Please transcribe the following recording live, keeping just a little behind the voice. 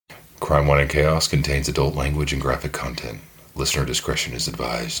Crime, Wine, and Chaos contains adult language and graphic content. Listener discretion is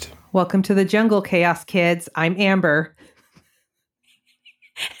advised. Welcome to the jungle, Chaos Kids. I'm Amber.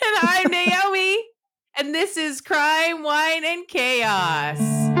 And I'm Naomi. And this is Crime, Wine, and Chaos.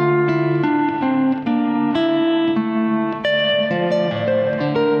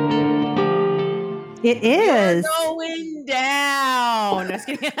 It is. You're going down. Just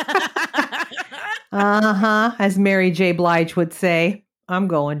kidding. As Mary J. Blige would say, I'm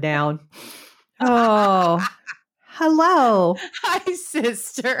going down. Oh, hello. Hi,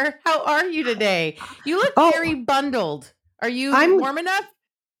 sister. How are you today? You look very bundled. Are you warm enough?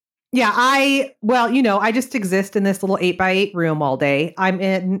 Yeah, I just exist in this little 8x8 room all day. I'm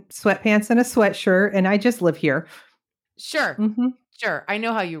in sweatpants and a sweatshirt, and I just live here. Sure. Mm-hmm. Sure. I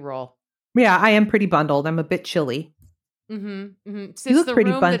know how you roll. Yeah, I am pretty bundled. I'm a bit chilly. Mm-hmm. Mm-hmm. So you it's look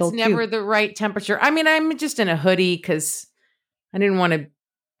pretty room bundled, that's never too. the right temperature. I mean, I'm just in a hoodie because I didn't want to,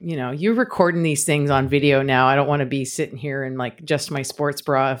 you're recording these things on video now. I don't want to be sitting here in like just my sports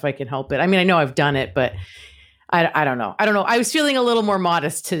bra if I can help it. I mean, I know I've done it, but I don't know. I was feeling a little more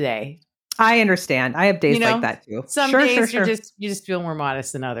modest today. I understand. I have days like that too. Some days you just feel more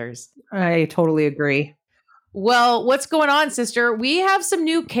modest than others. I totally agree. Well, what's going on, sister? We have some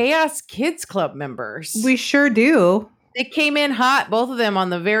new Chaos Kids Club members. We sure do. They came in hot, both of them on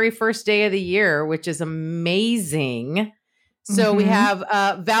the very first day of the year, which is amazing. So we have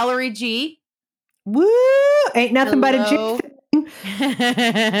Valerie G. Woo! Ain't nothing but a G.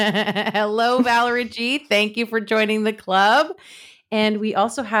 Hello, Valerie G. Thank you for joining the club. And we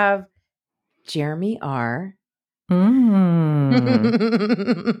also have Jeremy R.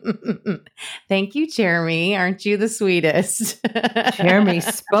 Thank you, Jeremy. Aren't you the sweetest? Jeremy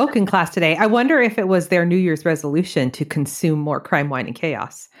spoke in class today. I wonder if it was their New Year's resolution to consume more crime, wine, and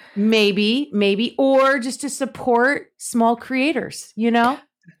chaos. Maybe, or just to support small creators,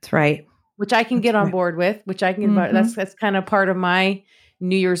 That's right. Which I can get on board with, which I can, that's kind of part of my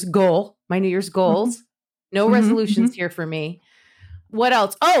New Year's goal, my New Year's goals. No resolutions here for me. What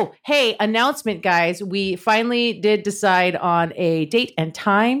else? Oh, hey, announcement, guys. We finally did decide on a date and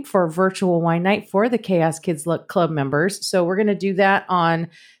time for virtual wine night for the Chaos Kids Club members. So we're going to do that on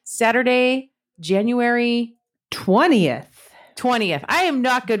Saturday, January 20th. I am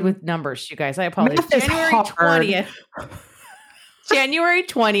not good with numbers, you guys. I apologize. January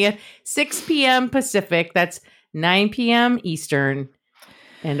 20th, 6 p.m. Pacific. That's 9 p.m. Eastern.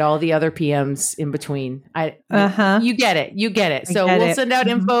 And all the other PMs in between. You get it. So we'll send out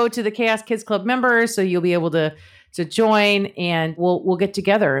info to the Chaos Kids Club members, so you'll be able to join, and we'll get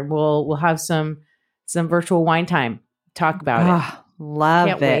together and we'll have some virtual wine time. Talk about it. Love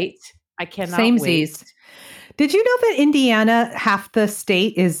Can't it. wait. I cannot wait. Did you know that Indiana, half the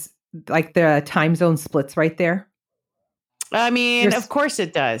state is like the time zone splits right there? I mean, of course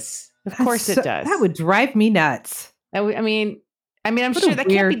it does. Of course it does. That would drive me nuts. I mean, I'm sure that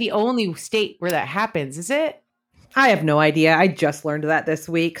can't be the only state where that happens, is it? I have no idea. I just learned that this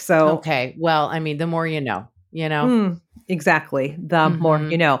week. So okay. Well, I mean, the more you know. Exactly. The more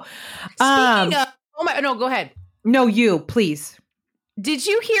you know. Speaking of, no, go ahead. No, you, please. Did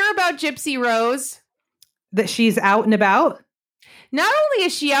you hear about Gypsy Rose? That she's out and about? Not only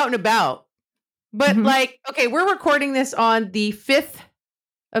is she out and about, but we're recording this on the 5th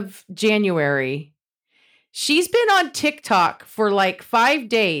of January. She's been on TikTok for like 5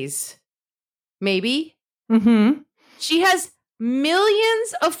 days, maybe. Mm-hmm. She has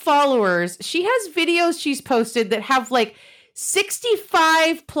millions of followers. She has videos she's posted that have like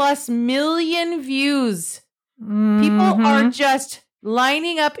 65 plus million views. Mm-hmm. People are just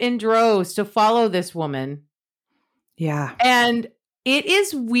lining up in droves to follow this woman. Yeah. And it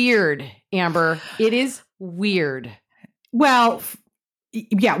is weird, Amber. It is weird. Well,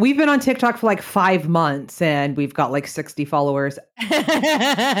 yeah, we've been on TikTok for like 5 months and we've got like 60 followers. I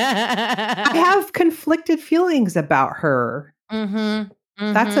have conflicted feelings about her.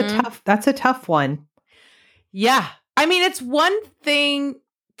 Mm-hmm. That's a tough one. Yeah. I mean, it's one thing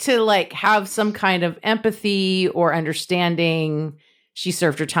to like have some kind of empathy or understanding. She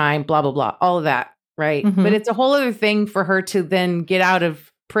served her time, blah, blah, blah, all of that. Right. Mm-hmm. But it's a whole other thing for her to then get out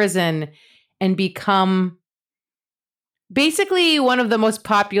of prison and become basically one of the most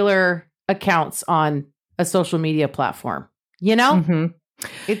popular accounts on a social media platform, I'm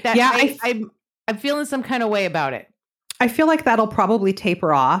feeling some kind of way about it. I feel like that'll probably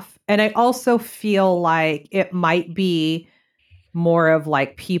taper off. And I also feel like it might be more of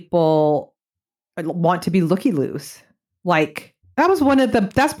like people want to be looky-loos. Like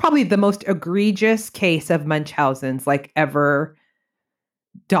that's probably the most egregious case of Munchausen's like ever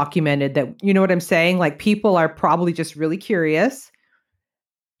documented, that, you know what I'm saying? Like people are probably just really curious.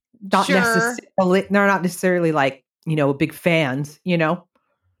 not Sure. necessarily, they're not necessarily like, big fans,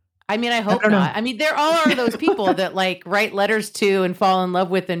 I mean, I hope not. I mean, there all are those people that like write letters to and fall in love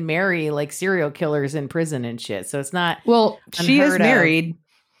with and marry like serial killers in prison and shit. So it's not. Well, she is married.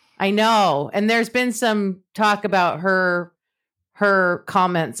 I know. And there's been some talk about her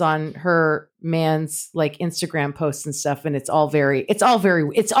comments on her man's like Instagram posts and stuff. And it's all very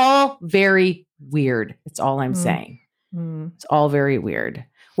weird. It's all I'm saying. It's all very weird.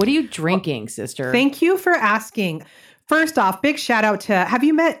 What are you drinking, sister? Thank you for asking. First off, big shout out to, have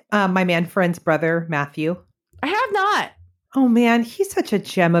you met my man friend's brother, Matthew? I have not. Oh man, he's such a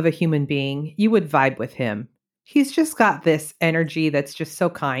gem of a human being. You would vibe with him. He's just got this energy that's just so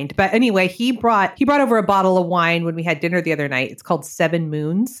kind. But anyway, he brought over a bottle of wine when we had dinner the other night. It's called 7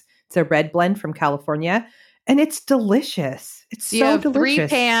 Moons. It's a red blend from California. And it's delicious. It's so delicious.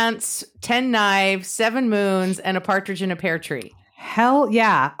 3 pants, 10 knives, 7 moons, and a partridge in a pear tree. Hell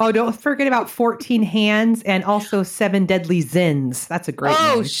yeah. Oh, don't forget about 14 hands and also 7 deadly zins. That's a great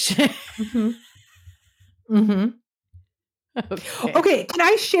one. Shit. Okay. Can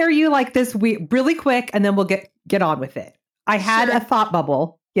I share you like this really quick and then we'll get on with it? I had a thought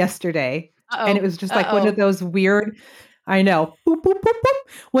bubble yesterday and it was just like one of those weird, I know, boop, boop, boop,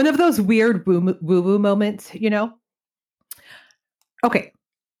 boop, one of those weird woo-woo moments, Okay.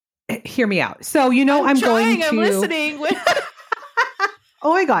 Hear me out. So, I'm listening.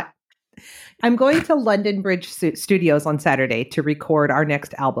 Oh my God. I'm going to London Bridge Studios on Saturday to record our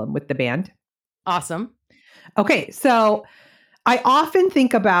next album with the band. Awesome. Okay. So I often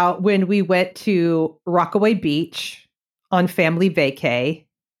think about when we went to Rockaway Beach on family vacay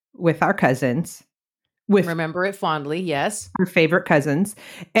with our cousins. Remember it fondly. Yes. Our favorite cousins.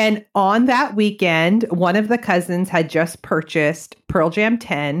 And on that weekend, one of the cousins had just purchased Pearl Jam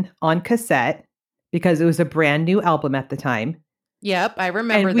 10 on cassette because it was a brand new album at the time. Yep, I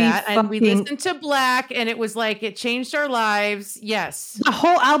remember that. And we listened to Black and it was like, it changed our lives. Yes. The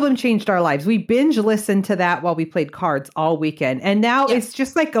whole album changed our lives. We binge listened to that while we played cards all weekend. And now it's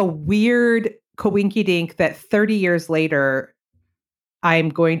just like a weird coinkydink that 30 years later, I'm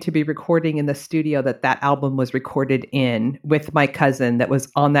going to be recording in the studio that album was recorded in with my cousin that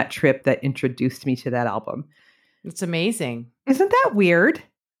was on that trip that introduced me to that album. It's amazing. Isn't that weird?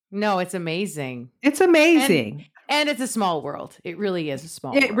 No, it's amazing. It's amazing. And it's a small world. It really is a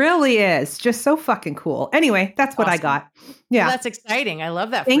small world. It really is. Just so fucking cool. Anyway, that's what I got. Yeah. Well, that's exciting. I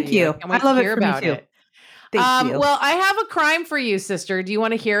love that. Thank you. I love it for me too. Thank you. Well, I have a crime for you, sister. Do you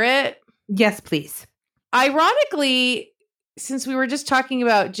want to hear it? Yes, please. Ironically, since we were just talking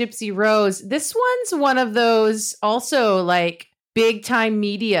about Gypsy Rose, this one's one of those also like big time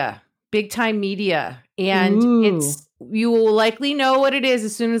media. And you will likely know what it is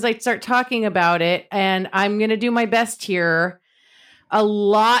as soon as I start talking about it. And I'm going to do my best here. A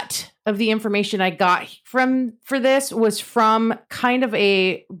lot of the information I got for this was from kind of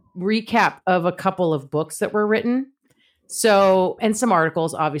a recap of a couple of books that were written. So, and some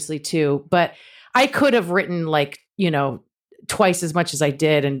articles obviously too, but I could have written like, twice as much as I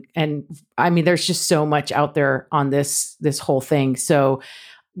did. And I mean, there's just so much out there on this whole thing. So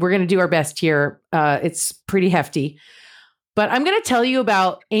we're going to do our best here. It's pretty hefty, but I'm going to tell you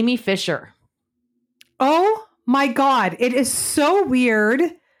about Amy Fisher. Oh my God. It is so weird.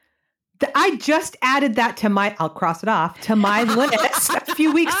 I just added that to I'll cross it off, to my list a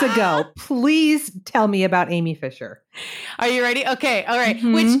few weeks ago. Please tell me about Amy Fisher. Are you ready? Okay. All right.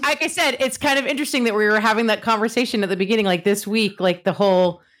 Mm-hmm. Which, like I said, it's kind of interesting that we were having that conversation at the beginning, like this week, like the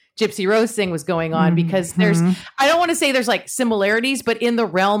whole Gypsy Rose thing was going on because I don't want to say there's like similarities, but in the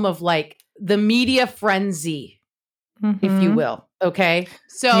realm of like the media frenzy, if you will. Okay.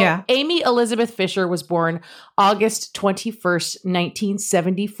 So Amy Elizabeth Fisher was born August 21st,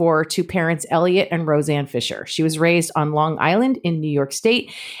 1974 to parents Elliot and Roseanne Fisher. She was raised on Long Island in New York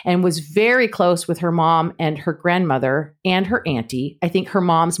State and was very close with her mom and her grandmother and her auntie. I think her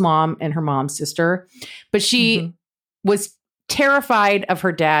mom's mom and her mom's sister, but she was terrified of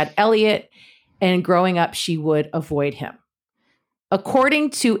her dad, Elliot, and growing up, she would avoid him.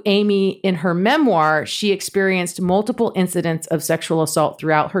 According to Amy in her memoir, she experienced multiple incidents of sexual assault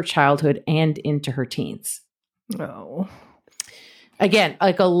throughout her childhood and into her teens. Oh. Again,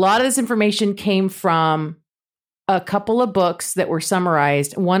 like a lot of this information came from a couple of books that were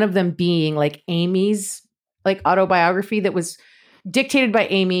summarized, one of them being like Amy's like autobiography that was dictated by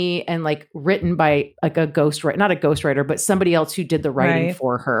Amy and like written by like a ghostwriter, not a ghostwriter, but somebody else who did the writing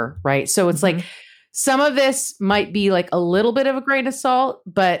for her. Right. So it's like some of this might be like a little bit of a grain of salt,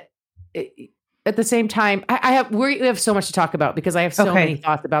 but at the same time, we have so much to talk about because I have so many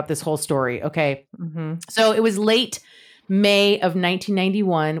thoughts about this whole story. Okay. So it was late May of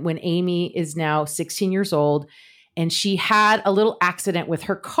 1991, when Amy is now 16 years old, and she had a little accident with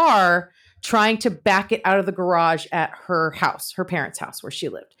her car trying to back it out of the garage at her house, her parents' house where she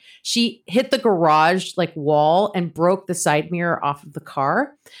lived. She hit the garage wall and broke the side mirror off of the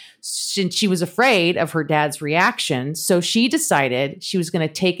car. Since she was afraid of her dad's reaction, so she decided she was going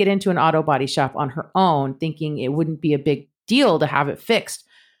to take it into an auto body shop on her own, thinking it wouldn't be a big deal to have it fixed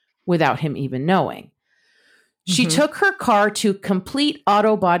without him even knowing. She took her car to Complete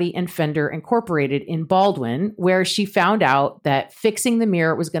Auto Body and Fender Incorporated in Baldwin, where she found out that fixing the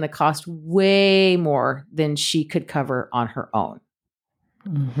mirror was going to cost way more than she could cover on her own.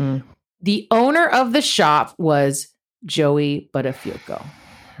 Mm-hmm. The owner of the shop was Joey Buttafuoco.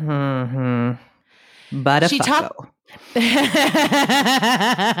 Mm-hmm. Buttafuoco.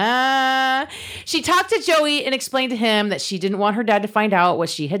 She talked to Joey and explained to him that she didn't want her dad to find out what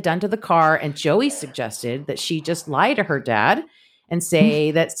she had done to the car, and Joey suggested that she just lie to her dad and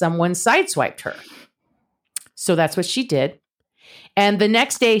say that someone sideswiped her. So that's what she did. And the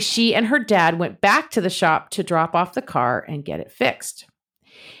next day, she and her dad went back to the shop to drop off the car and get it fixed.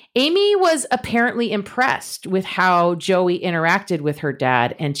 Amy was apparently impressed with how Joey interacted with her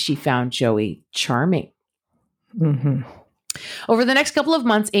dad, and she found Joey charming. Mm-hmm. Over the next couple of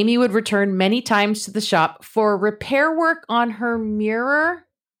months, Amy would return many times to the shop for repair work on her mirror.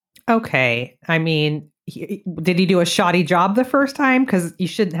 Okay. I mean, did he do a shoddy job the first time? Because you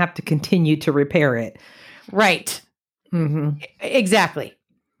shouldn't have to continue to repair it. Right. Mm-hmm. Exactly.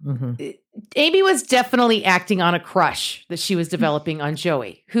 Mm-hmm. Amy was definitely acting on a crush that she was developing on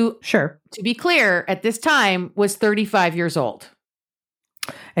Joey, who, Sure. to be clear, at this time was 35 years old.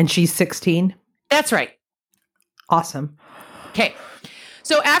 And she's 16? That's right. Awesome. Okay.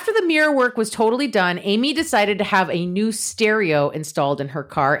 So after the mirror work was totally done, Amy decided to have a new stereo installed in her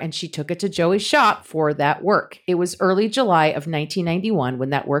car, and she took it to Joey's shop for that work. It was early July of 1991 when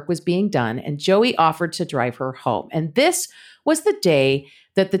that work was being done, and Joey offered to drive her home. And this was the day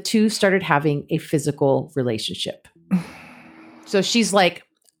that the two started having a physical relationship. So she's like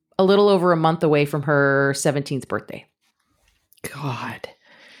a little over a month away from her 17th birthday. God.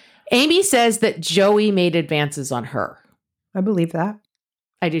 Amy says that Joey made advances on her. I believe that.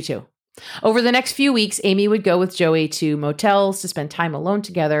 I do too. Over the next few weeks, Amy would go with Joey to motels to spend time alone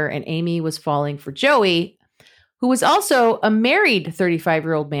together, and Amy was falling for Joey, who was also a married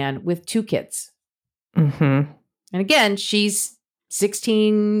 35-year-old man with 2 kids. Mm-hmm. And again, she's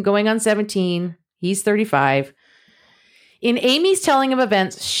 16, going on 17. He's 35. In Amy's telling of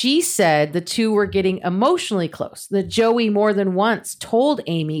events, she said the two were getting emotionally close, that Joey more than once told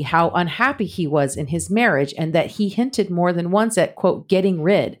Amy how unhappy he was in his marriage, and that he hinted more than once at, quote, getting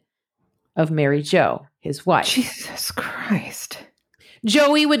rid of Mary Jo, his wife. Jesus Christ.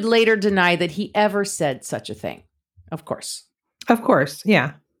 Joey would later deny that he ever said such a thing. Of course. Of course.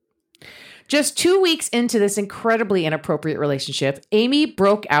 Yeah. Just 2 weeks into this incredibly inappropriate relationship, Amy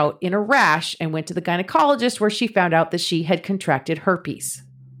broke out in a rash and went to the gynecologist, where she found out that she had contracted herpes.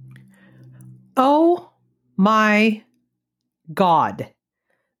 Oh my God.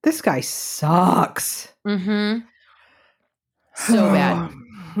 This guy sucks. Mm-hmm. So bad.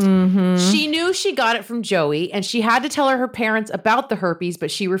 Mm-hmm. She knew she got it from Joey, and she had to tell her parents about the herpes,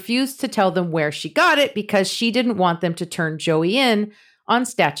 but she refused to tell them where she got it because she didn't want them to turn Joey in on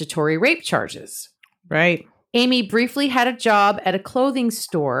statutory rape charges. Right. Amy briefly had a job at a clothing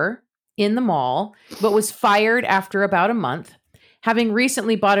store in the mall, but was fired after about a month. Having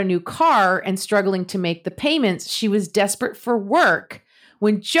recently bought a new car and struggling to make the payments, she was desperate for work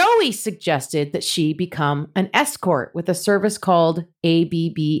when Joey suggested that she become an escort with a service called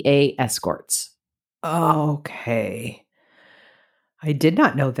ABBA Escorts. Okay. I did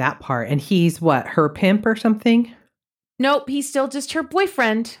not know that part. And he's what, her pimp or something? Nope, he's still just her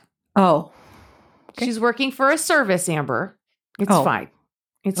boyfriend. Oh. Okay. She's working for a service, Amber. It's fine.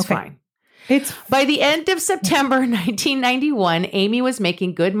 It's fine. By the end of September 1991, Amy was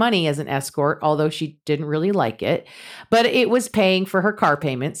making good money as an escort, although she didn't really like it. But it was paying for her car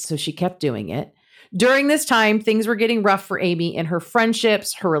payments, so she kept doing it. During this time, things were getting rough for Amy in her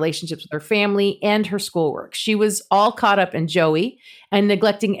friendships, her relationships with her family, and her schoolwork. She was all caught up in Joey and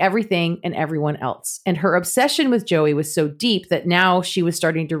neglecting everything and everyone else. And her obsession with Joey was so deep that now she was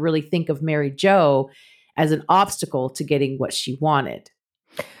starting to really think of Mary Jo as an obstacle to getting what she wanted.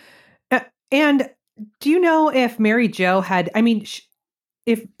 And do you know if Mary Jo had,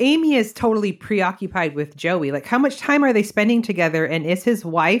 if Amy is totally preoccupied with Joey, like how much time are they spending together? And is his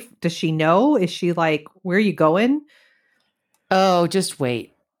wife, does she know? Is she like, where are you going? Oh, just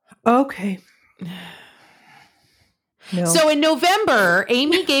wait. Okay. No. So in November,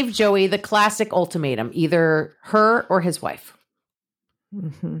 Amy gave Joey the classic ultimatum, either her or his wife.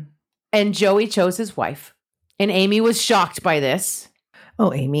 Mm-hmm. And Joey chose his wife. And Amy was shocked by this.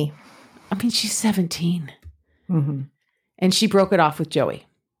 Oh, Amy. I mean, she's 17. Mm-hmm. And she broke it off with Joey.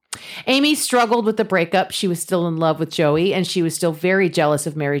 Amy struggled with the breakup. She was still in love with Joey, and she was still very jealous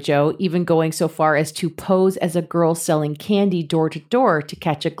of Mary Jo, even going so far as to pose as a girl selling candy door to door to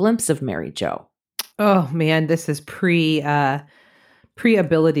catch a glimpse of Mary Jo. Oh man, this is pre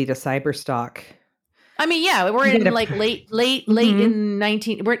ability to cyberstalk. I mean, yeah, we're in like late in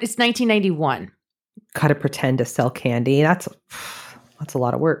 1991. Gotta pretend to sell candy. That's a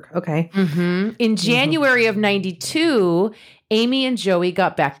lot of work. Okay. Mm-hmm. In January of 92, Amy and Joey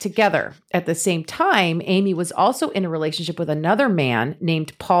got back together. At the same time, Amy was also in a relationship with another man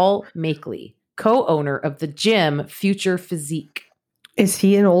named Paul Makeley, co-owner of the gym Future Physique. Is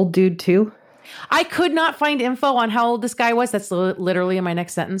he an old dude too? I could not find info on how old this guy was. That's literally in my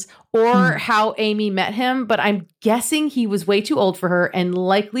next sentence. Or how Amy met him, but I'm guessing he was way too old for her, and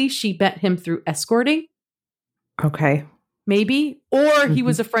likely she met him through escorting. Okay. Maybe. Or he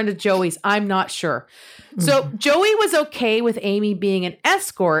was a friend of Joey's. I'm not sure. So Joey was okay with Amy being an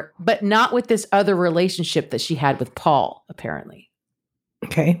escort, but not with this other relationship that she had with Paul, apparently.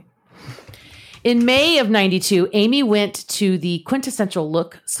 Okay. In May of 92, Amy went to the Quintessential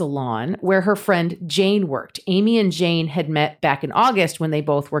Look salon where her friend Jane worked. Amy and Jane had met back in August when they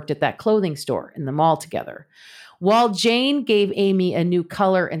both worked at that clothing store in the mall together. While Jane gave Amy a new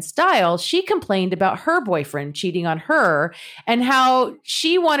color and style, she complained about her boyfriend cheating on her and how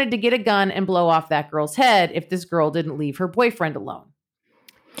she wanted to get a gun and blow off that girl's head if this girl didn't leave her boyfriend alone.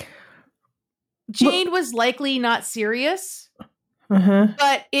 Jane was likely not serious.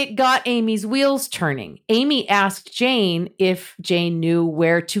 But it got Amy's wheels turning. Amy asked Jane if Jane knew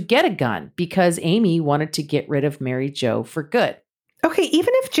where to get a gun because Amy wanted to get rid of Mary Jo for good. Okay,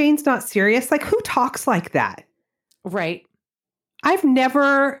 even if Jane's not serious, like who talks like that? Right. I've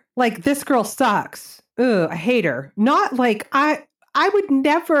never, like, this girl sucks. Ugh, I hate her. Not like, I would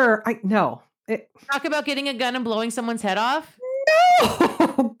never, no. Talk about getting a gun and blowing someone's head off?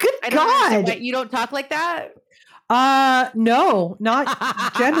 No! Good God! You don't talk like that? No,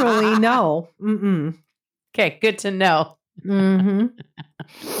 not generally, no. Mm-mm. Okay, good to know. Mm-hmm.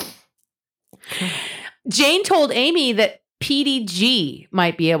 Jane told Amy that PDG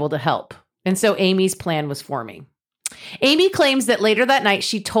might be able to help, and so Amy's plan was forming. Amy claims that later that night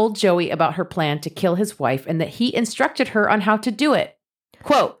she told Joey about her plan to kill his wife and that he instructed her on how to do it.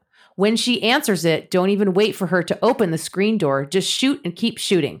 Quote, "When she answers it, don't even wait for her to open the screen door. Just shoot and keep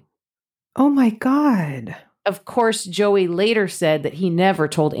shooting." Oh my God. Of course, Joey later said that he never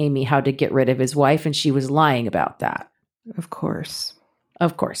told Amy how to get rid of his wife, and she was lying about that. Of course.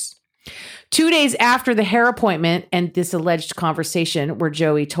 Of course. 2 days after the hair appointment and this alleged conversation where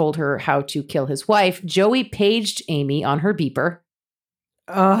Joey told her how to kill his wife, Joey paged Amy on her beeper.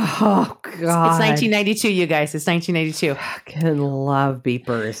 Oh, God. It's 1992, you guys. It's 1992. Fucking love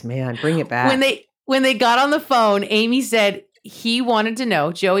beepers, man. Bring it back. When they got on the phone, Amy said Joey wanted to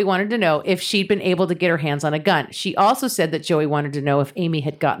know if she'd been able to get her hands on a gun. She also said that Joey wanted to know if Amy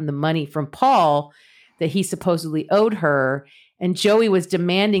had gotten the money from Paul that he supposedly owed her, and Joey was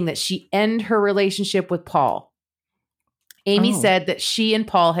demanding that she end her relationship with Paul. Amy said that she and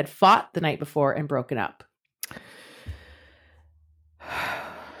Paul had fought the night before and broken up.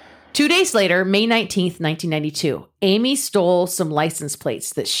 2 days later, May 19th, 1992, Amy stole some license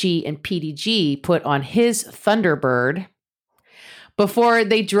plates that she and PDG put on his Thunderbird before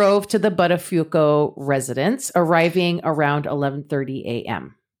they drove to the Buttafuoco residence, arriving around 11:30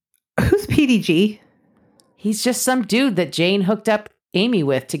 a.m. Who's PDG? He's just some dude that Jane hooked up Amy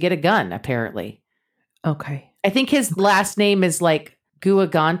with to get a gun, apparently. Okay. I think his last name is like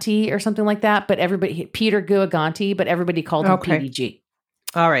Guaganti or something like that, but Peter Guaganti, but everybody called him PDG.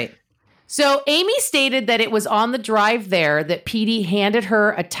 All right. So Amy stated that it was on the drive there that PD handed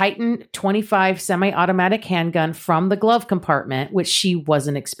her a Titan 25 semi-automatic handgun from the glove compartment, which she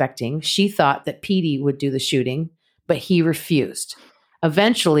wasn't expecting. She thought that PD would do the shooting, but he refused.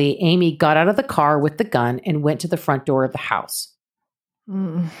 Eventually, Amy got out of the car with the gun and went to the front door of the house.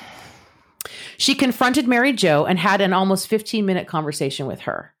 She confronted Mary Jo and had an almost 15-minute conversation with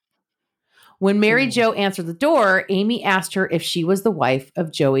her. When Mary Jo answered the door, Amy asked her if she was the wife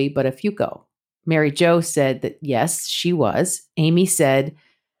of Joey Buttafuoco. Mary Jo said that yes, she was. Amy said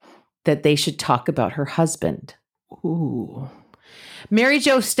that they should talk about her husband. Ooh. Mary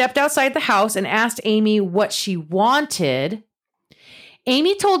Jo stepped outside the house and asked Amy what she wanted.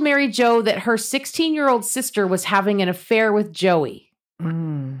 Amy told Mary Jo that her 16-year-old sister was having an affair with Joey.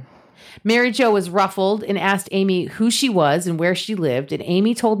 Mary Jo was ruffled and asked Amy who she was and where she lived. And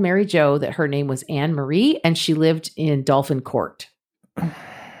Amy told Mary Jo that her name was Anne Marie and she lived in Dolphin Court.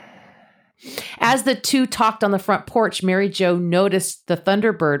 As the two talked on the front porch, Mary Jo noticed the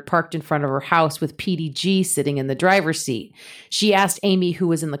Thunderbird parked in front of her house with PDG sitting in the driver's seat. She asked Amy who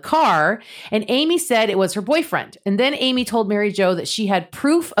was in the car, and Amy said it was her boyfriend. And then Amy told Mary Jo that she had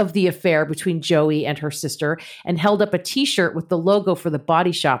proof of the affair between Joey and her sister and held up a T-shirt with the logo for the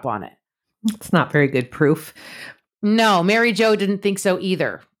body shop on it. It's not very good proof. No, Mary Jo didn't think so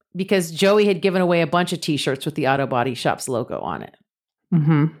either, because Joey had given away a bunch of T-shirts with the auto body shop's logo on it.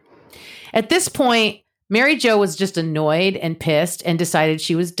 Mm-hmm. At this point, Mary Jo was just annoyed and pissed and decided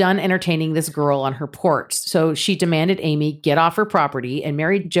she was done entertaining this girl on her porch. So she demanded Amy get off her property, and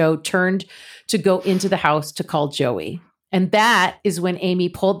Mary Jo turned to go into the house to call Joey. And that is when Amy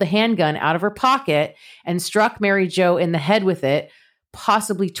pulled the handgun out of her pocket and struck Mary Jo in the head with it,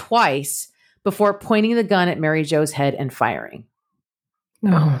 possibly twice, before pointing the gun at Mary Jo's head and firing.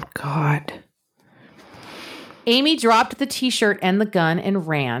 Oh, God. Amy dropped the T-shirt and the gun and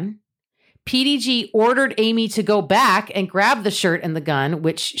ran. PDG ordered Amy to go back and grab the shirt and the gun,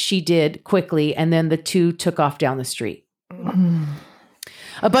 which she did quickly, and then the two took off down the street.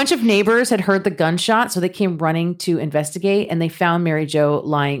 A bunch of neighbors had heard the gunshot, so they came running to investigate, and they found Mary Jo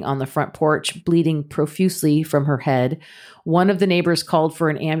lying on the front porch, bleeding profusely from her head. One of the neighbors called for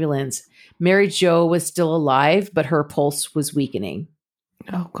an ambulance. Mary Jo was still alive, but her pulse was weakening.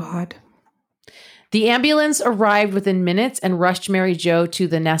 Oh, God. The ambulance arrived within minutes and rushed Mary Jo to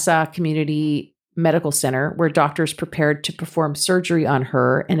the Nassau Community Medical Center, where doctors prepared to perform surgery on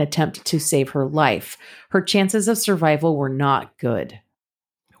her and attempt to save her life. Her chances of survival were not good.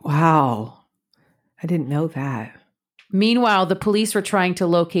 Wow. I didn't know that. Meanwhile, the police were trying to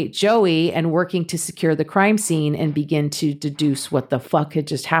locate Joey and working to secure the crime scene and begin to deduce what the fuck had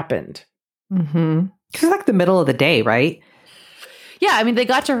just happened. Mm-hmm. It's like the middle of the day, right? Yeah, I mean, they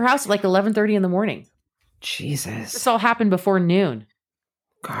got to her house at like 11:30 in the morning. Jesus. This all happened before noon.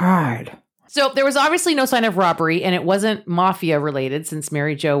 God. So there was obviously no sign of robbery, and it wasn't mafia related since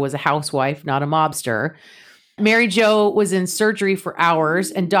Mary Jo was a housewife, not a mobster. Mary Jo was in surgery for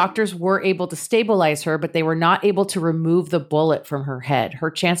hours, and doctors were able to stabilize her, but they were not able to remove the bullet from her head. Her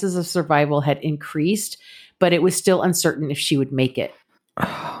chances of survival had increased, but it was still uncertain if she would make it.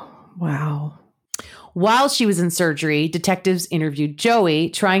 Oh, wow. While she was in surgery, detectives interviewed Joey,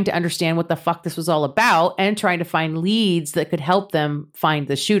 trying to understand what the fuck this was all about and trying to find leads that could help them find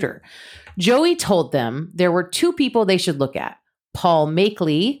the shooter. Joey told them there were two people they should look at, Paul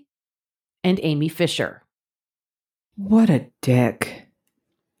Makeley and Amy Fisher. What a dick.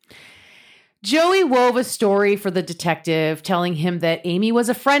 Joey wove a story for the detective, telling him that Amy was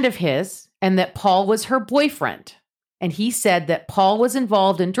a friend of his and that Paul was her boyfriend. And he said that Paul was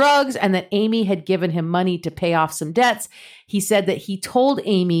involved in drugs and that Amy had given him money to pay off some debts. He said that he told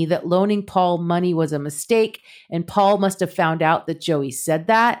Amy that loaning Paul money was a mistake, and Paul must have found out that Joey said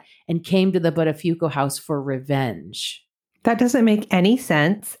that and came to the Buttafuoco house for revenge. That doesn't make any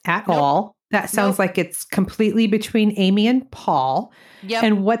sense at all. That sounds like it's completely between Amy and Paul. Yep.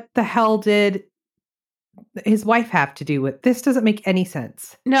 And what the hell did his wife have to do with this? Doesn't make any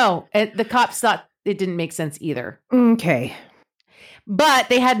sense. No, the cops thought it didn't make sense either. Okay. But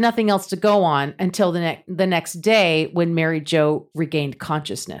they had nothing else to go on until the next day when Mary Jo regained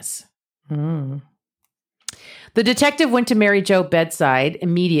consciousness. Mm. The detective went to Mary Jo bedside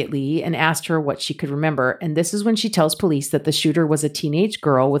immediately and asked her what she could remember. And this is when she tells police that the shooter was a teenage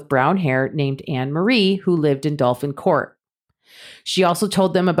girl with brown hair named Anne Marie who lived in Dolphin Court. She also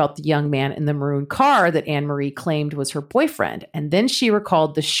told them about the young man in the maroon car that Anne Marie claimed was her boyfriend. And then she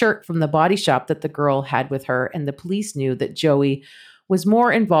recalled the shirt from the body shop that the girl had with her. And the police knew that Joey was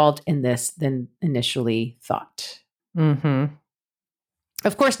more involved in this than initially thought. Mm-hmm.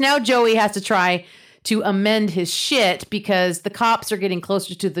 Of course, now Joey has to try to amend his shit because the cops are getting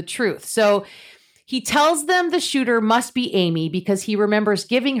closer to the truth. So he tells them the shooter must be Amy because he remembers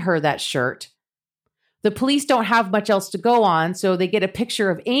giving her that shirt. The police don't have much else to go on, so they get a picture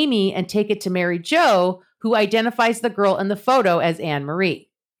of Amy and take it to Mary Jo, who identifies the girl in the photo as Anne Marie.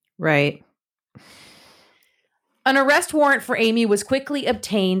 Right. An arrest warrant for Amy was quickly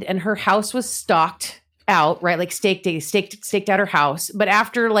obtained and her house was staked out, right? Like staked out her house. But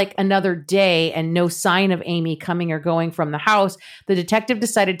after like another day and no sign of Amy coming or going from the house, the detective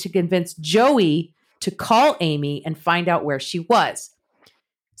decided to convince Joey to call Amy and find out where she was.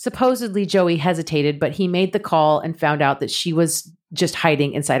 Supposedly, Joey hesitated, but he made the call and found out that she was just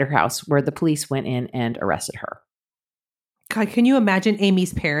hiding inside her house, where the police went in and arrested her. God, can you imagine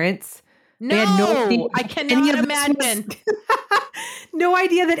Amy's parents? No, I cannot imagine. No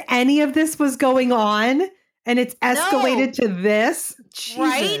idea that any of this was going on. And it's escalated to this. Jesus.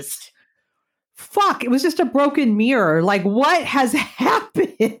 Right? Fuck. It was just a broken mirror. Like, what has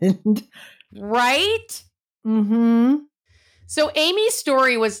happened? Right? Mm-hmm. So Amy's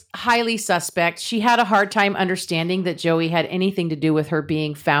story was highly suspect. She had a hard time understanding that Joey had anything to do with her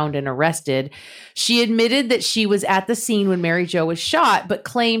being found and arrested. She admitted that she was at the scene when Mary Jo was shot, but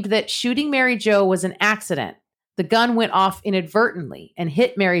claimed that shooting Mary Jo was an accident. The gun went off inadvertently and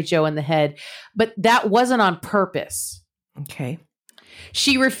hit Mary Jo in the head, but that wasn't on purpose. Okay.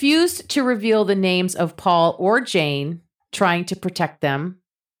 She refused to reveal the names of Paul or Jane, trying to protect them.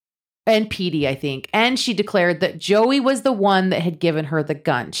 And Petey, I think. And she declared that Joey was the one that had given her the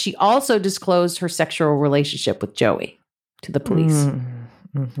gun. She also disclosed her sexual relationship with Joey to the police.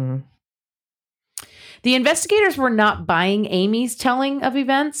 Mm-hmm. The investigators were not buying Amy's telling of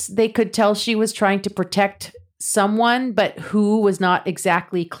events. They could tell she was trying to protect someone, but who was not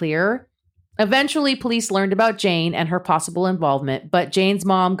exactly clear. Eventually, police learned about Jane and her possible involvement, but Jane's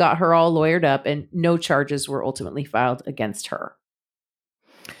mom got her all lawyered up and no charges were ultimately filed against her.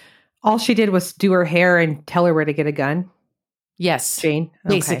 All she did was do her hair and tell her where to get a gun? Yes. Jane?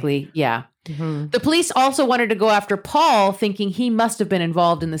 Basically, yeah. Mm-hmm. The police also wanted to go after Paul, thinking he must have been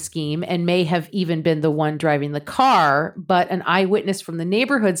involved in the scheme and may have even been the one driving the car. But an eyewitness from the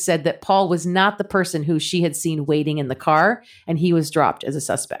neighborhood said that Paul was not the person who she had seen waiting in the car, and he was dropped as a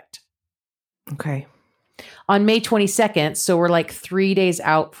suspect. Okay. On May 22nd, so we're like 3 days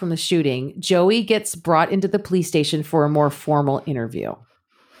out from the shooting, Joey gets brought into the police station for a more formal interview.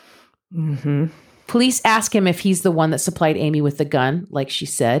 Mm-hmm. Police ask him if he's the one that supplied Amy with the gun, like she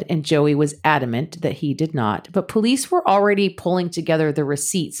said, and Joey was adamant that he did not. But police were already pulling together the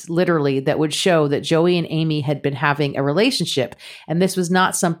receipts, literally, that would show that Joey and Amy had been having a relationship, and this was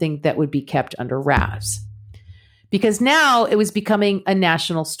not something that would be kept under wraps. Because now it was becoming a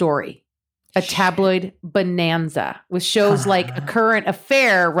national story, a tabloid bonanza, with shows like A Current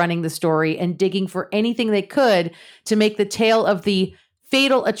Affair running the story and digging for anything they could to make the tale of the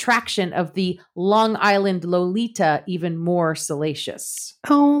fatal attraction of the Long Island Lolita even more salacious.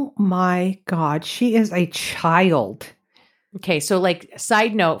 Oh my God. She is a child. Okay, so like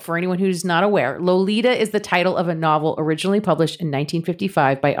side note for anyone who's not aware, Lolita is the title of a novel originally published in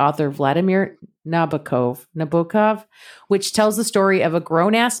 1955 by author Vladimir Nabokov, which tells the story of a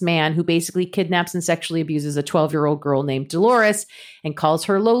grown-ass man who basically kidnaps and sexually abuses a 12-year-old girl named Dolores and calls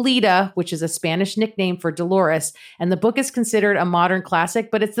her Lolita, which is a Spanish nickname for Dolores. And the book is considered a modern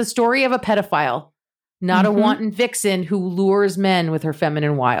classic, but it's the story of a pedophile, not a wanton vixen who lures men with her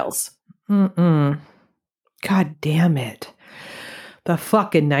feminine wiles. God damn it. The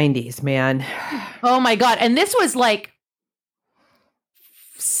fucking 90s, man. Oh my God. And this was like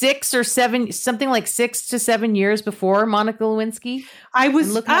 6 or 7, something like 6 to 7 years before Monica Lewinsky. And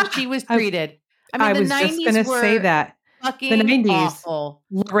look how she was treated. I mean, the 90s just going to say that. Fucking the 90s, awful.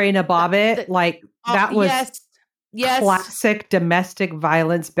 Lorena Bobbitt, that was classic domestic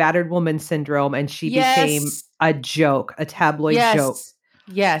violence, battered woman syndrome, and she became a joke, a tabloid joke.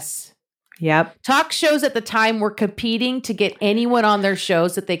 Yes. Yep. Talk shows at the time were competing to get anyone on their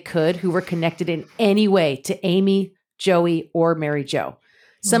shows that they could who were connected in any way to Amy, Joey, or Mary Jo.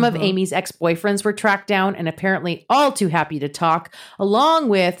 Some of Amy's ex-boyfriends were tracked down and apparently all too happy to talk, along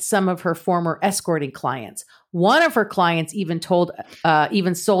with some of her former escorting clients. One of her clients even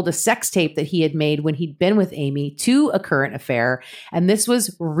sold a sex tape that he had made when he'd been with Amy to A Current Affair. And this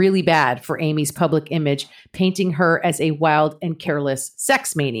was really bad for Amy's public image, painting her as a wild and careless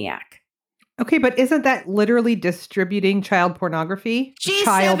sex maniac. Okay, but isn't that literally distributing child pornography? She's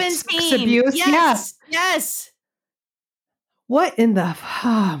child 17. Sex abuse? Yes. What in the...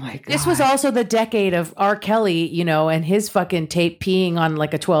 Oh, my God. This was also the decade of R. Kelly, and his fucking tape peeing on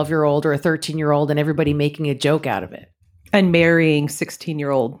like a 12-year-old or a 13-year-old and everybody making a joke out of it. And marrying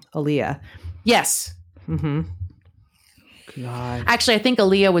 16-year-old Aaliyah. Yes. Mm-hmm. God. Actually, I think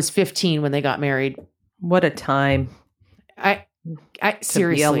Aaliyah was 15 when they got married. What a time. I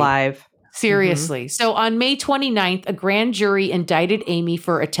seriously. To be alive. Seriously. So on May 29th, a grand jury indicted Amy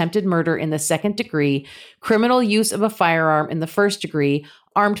for attempted murder in the second degree, criminal use of a firearm in the first degree,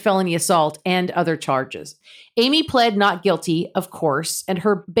 armed felony assault, and other charges. Amy pled not guilty, of course, and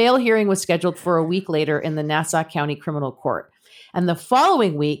her bail hearing was scheduled for a week later in the Nassau County Criminal Court. And the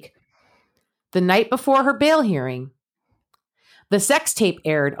following week, the night before her bail hearing, the sex tape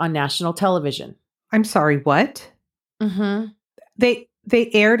aired on national television. I'm sorry, what? Mm-hmm.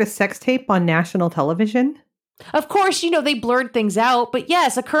 They aired a sex tape on national television? Of course, they blurred things out. But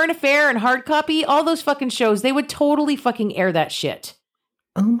yes, A Current Affair and Hard Copy, all those fucking shows, they would totally fucking air that shit.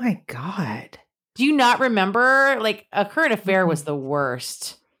 Oh my God. Do you not remember? Like, A Current Affair was the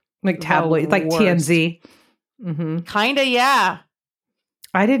worst. Like tabloid, like TMZ. Mm-hmm. Kinda, yeah.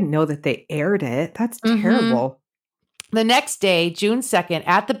 I didn't know that they aired it. That's terrible. The next day, June 2nd,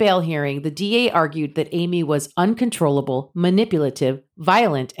 at the bail hearing, the DA argued that Amy was uncontrollable, manipulative,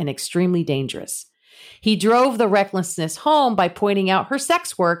 violent, and extremely dangerous. He drove the recklessness home by pointing out her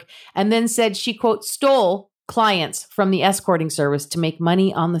sex work and then said she, quote, stole clients from the escorting service to make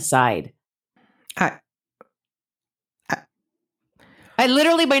money on the side. I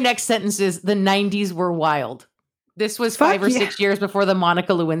literally, my next sentence is, the 90s were wild. This was 5 or 6 years before the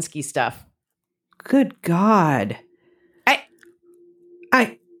Monica Lewinsky stuff. Good God.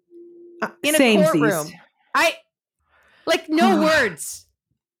 In a courtroom. No words.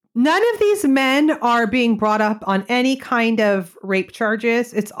 None of these men are being brought up on any kind of rape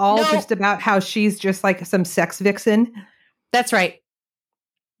charges. It's all just about how she's just like some sex vixen. That's right.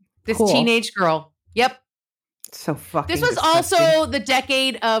 This teenage girl. Yep. So fucking This was disgusting. also the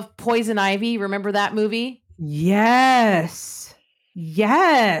decade of Poison Ivy. Remember that movie? Yes.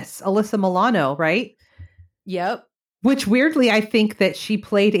 Alyssa Milano, right? Yep. Which weirdly, I think that she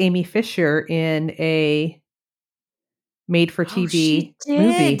played Amy Fisher in a made-for-TV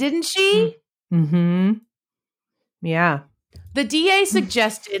movie. Didn't she? Mm-hmm. Yeah. The DA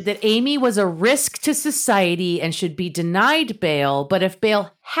suggested that Amy was a risk to society and should be denied bail, but if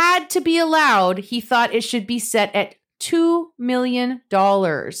bail had to be allowed, he thought it should be set at $2 million.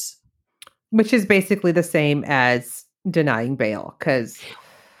 Which is basically the same as denying bail, because...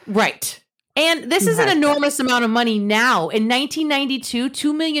 Right. And this is an enormous amount of money now. In 1992,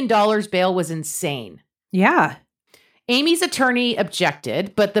 $2 million bail was insane. Yeah. Amy's attorney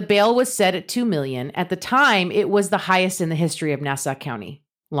objected, but the bail was set at $2 million. At the time, it was the highest in the history of Nassau County,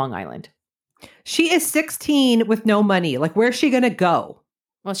 Long Island. She is 16 with no money. Like, where's she going to go?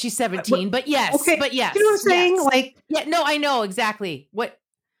 Well, she's 17, but yes. Okay. But yes. You know what I'm saying? Yes. Like, yeah, no, I know exactly. What?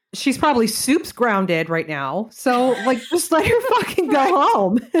 She's probably soup's grounded right now. So, like, just let her fucking go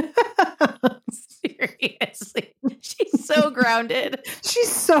home. Seriously. She's so grounded.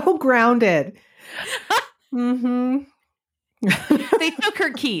 She's so grounded. Mm-hmm. They took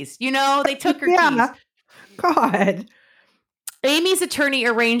her keys. They took her keys. God. Amy's attorney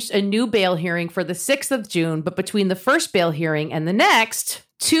arranged a new bail hearing for the 6th of June, but between the first bail hearing and the next,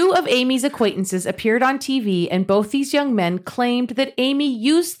 2 of Amy's acquaintances appeared on TV, and both these young men claimed that Amy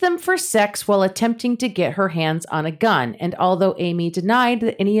used them for sex while attempting to get her hands on a gun. And although Amy denied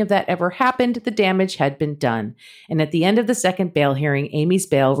that any of that ever happened, the damage had been done. And at the end of the second bail hearing, Amy's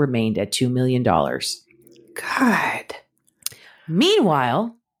bail remained at $2 million. God.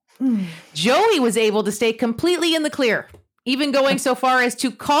 Meanwhile, Joey was able to stay completely in the clear, even going so far as to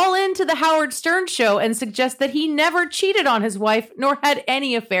call into the Howard Stern show and suggest that he never cheated on his wife nor had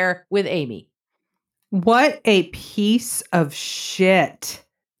any affair with Amy. What a piece of shit.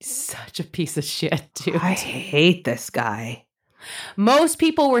 Such a piece of shit, dude. I hate this guy. Most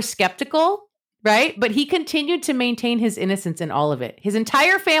people were skeptical, right? But he continued to maintain his innocence in all of it. His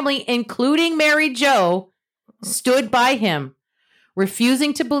entire family, including Mary Jo, stood by him,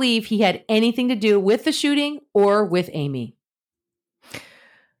 refusing to believe he had anything to do with the shooting or with Amy.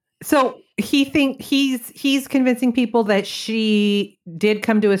 So he's convincing people that she did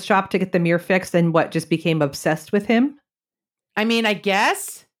come to his shop to get the mirror fixed and just became obsessed with him? I mean, I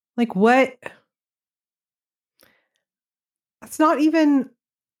guess. Like what? That's not even...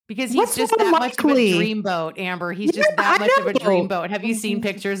 Because he's just that much of a dreamboat, Amber. He's just that much of a dreamboat. Have you seen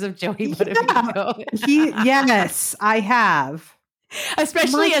pictures of Joey Buttafuoco? Yes, I have.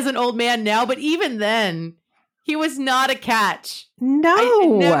 Especially as an old man now, but even then, he was not a catch. No. I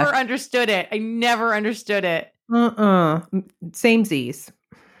never understood it. Samesies.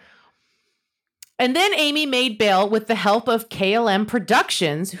 And then Amy made bail with the help of KLM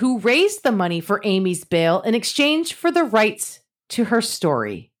Productions, who raised the money for Amy's bail in exchange for the rights to her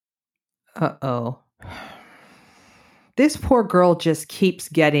story. Uh-oh. This poor girl just keeps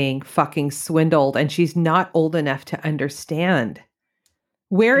getting fucking swindled, and she's not old enough to understand.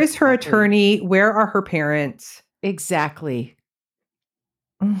 Where is her attorney? Where are her parents? Exactly.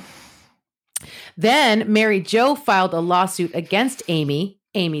 Then Mary Jo filed a lawsuit against Amy,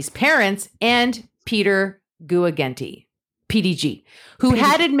 Amy's parents, and Peter Guagenti, PDG, who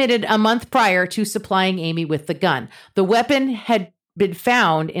had admitted a month prior to supplying Amy with the gun. The weapon had been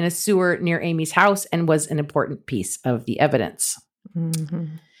found in a sewer near Amy's house and was an important piece of the evidence. Mm-hmm.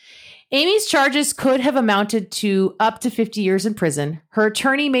 Amy's charges could have amounted to up to 50 years in prison. Her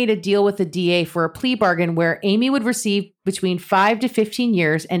attorney made a deal with the DA for a plea bargain where Amy would receive between 5 to 15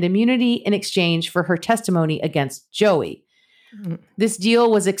 years and immunity in exchange for her testimony against Joey. This deal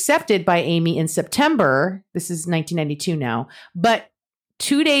was accepted by Amy in September. This is 1992 now. But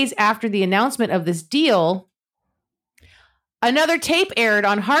 2 days after the announcement of this deal, another tape aired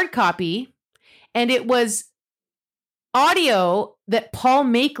on hard copy, and it was audio that Paul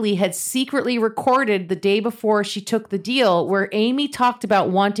Makeley had secretly recorded the day before she took the deal, where Amy talked about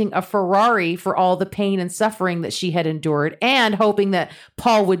wanting a Ferrari for all the pain and suffering that she had endured and hoping that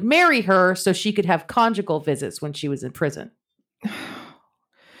Paul would marry her so she could have conjugal visits when she was in prison.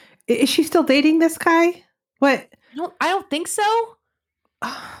 Is she still dating this guy? What? No, I don't think so.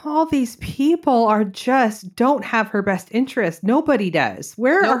 All these people don't have her best interest. Nobody does.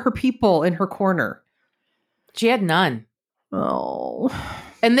 Where are her people in her corner? She had none. Oh.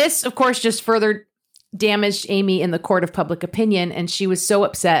 And this, of course, just further damaged Amy in the court of public opinion. And she was so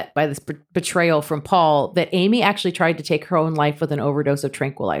upset by this betrayal from Paul that Amy actually tried to take her own life with an overdose of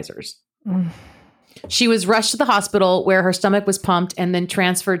tranquilizers. She was rushed to the hospital where her stomach was pumped and then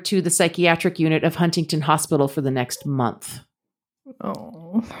transferred to the psychiatric unit of Huntington Hospital for the next month.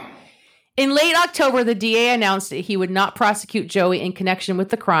 Oh. In late October, the DA announced that he would not prosecute Joey in connection with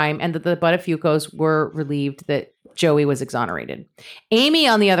the crime and that the Buttafuoco's were relieved that Joey was exonerated. Amy,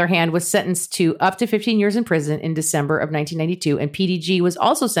 on the other hand, was sentenced to up to 15 years in prison in December of 1992, and PDG was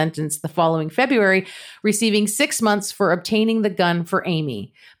also sentenced the following February, receiving 6 months for obtaining the gun for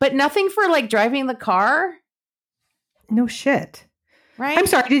Amy. But nothing for, like, driving the car? No shit. Right? I'm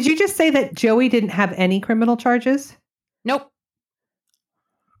sorry, did you just say that Joey didn't have any criminal charges? Nope.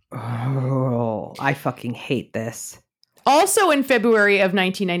 Oh, I fucking hate this. Also in February of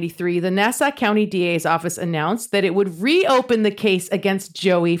 1993, the Nassau County DA's office announced that it would reopen the case against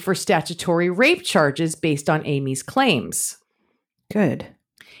Joey for statutory rape charges based on Amy's claims. Good.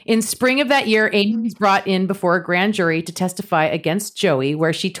 In spring of that year, Amy was brought in before a grand jury to testify against Joey,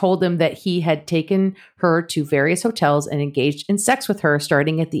 where she told them that he had taken her to various hotels and engaged in sex with her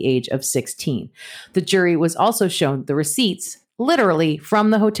starting at the age of 16. The jury was also shown the receipts, literally from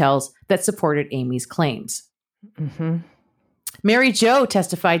the hotels, that supported Amy's claims. Mm-hmm. Mary Jo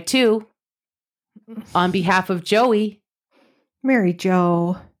testified too on behalf of Joey. Mary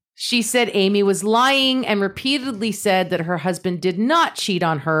Jo. She said Amy was lying and repeatedly said that her husband did not cheat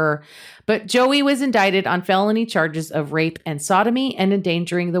on her, but Joey was indicted on felony charges of rape and sodomy and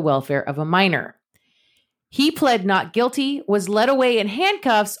endangering the welfare of a minor. He pled not guilty, was led away in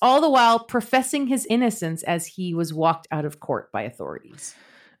handcuffs, all the while professing his innocence as he was walked out of court by authorities.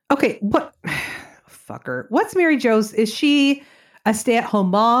 Okay, what? Fucker. What's Mary Jo's? Is she a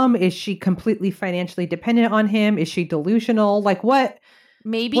stay-at-home mom? Is she completely financially dependent on him? Is she delusional? Like what?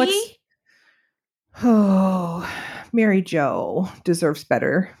 Maybe. Oh, Mary Jo deserves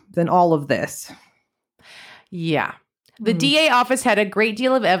better than all of this. Yeah. The DA office had a great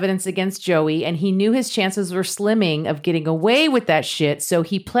deal of evidence against Joey, and he knew his chances were slimming of getting away with that shit, so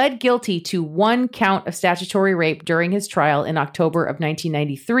he pled guilty to 1 count of statutory rape during his trial in October of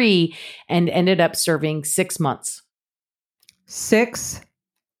 1993 and ended up serving 6 months. 6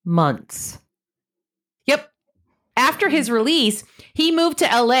 months. Yep. After his release, he moved to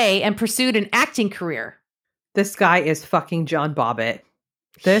LA and pursued an acting career. This guy is fucking John Bobbitt.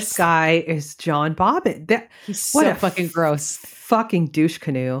 This guy is John Bobbitt. He's so fucking gross. Fucking douche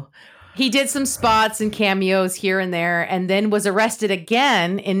canoe. He did some spots and cameos here and there and then was arrested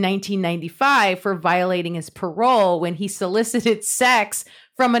again in 1995 for violating his parole when he solicited sex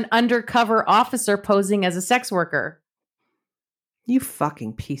from an undercover officer posing as a sex worker. You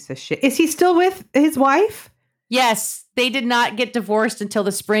fucking piece of shit. Is he still with his wife? Yes. They did not get divorced until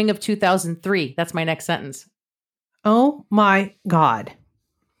the spring of 2003. That's my next sentence. Oh my God.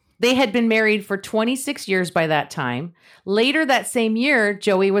 They had been married for 26 years by that time. Later that same year,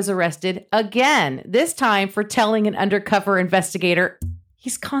 Joey was arrested again, this time for telling an undercover investigator,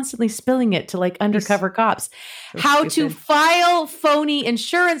 he's constantly spilling it to like undercover cops, so how stupid. to file phony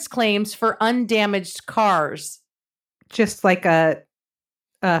insurance claims for undamaged cars. Just like a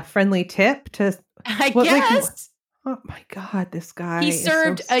friendly tip to... I guess. Oh my God, this guy. He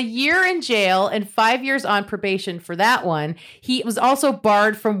served a year in jail and 5 years on probation for that one. He was also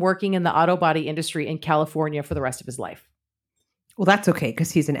barred from working in the auto body industry in California for the rest of his life. Well, that's okay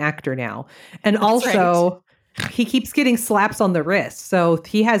because he's an actor now. And also, he keeps getting slaps on the wrist. So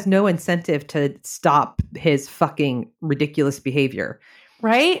he has no incentive to stop his fucking ridiculous behavior.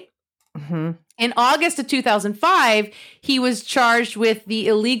 Right? Mm-hmm. In August of 2005, he was charged with the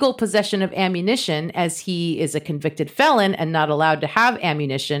illegal possession of ammunition as he is a convicted felon and not allowed to have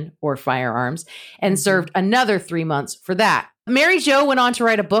ammunition or firearms and served another 3 months for that. Mary Jo went on to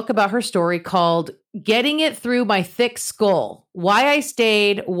write a book about her story called Getting It Through My Thick Skull: Why I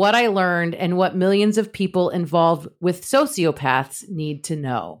Stayed, What I Learned, and What Millions of People Involved with Sociopaths Need to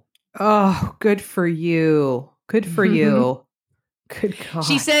Know. Oh, good for you. Good for you. Good God.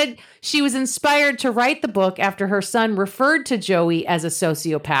 She said she was inspired to write the book after her son referred to Joey as a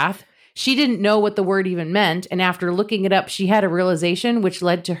sociopath. She didn't know what the word even meant, and after looking it up, she had a realization which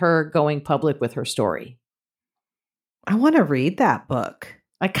led to her going public with her story. I want to read that book.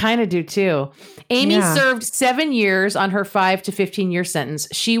 I kind of do too. Amy served 7 years on her 5 to 15-year sentence.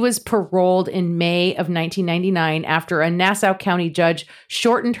 She was paroled in May of 1999 after a Nassau County judge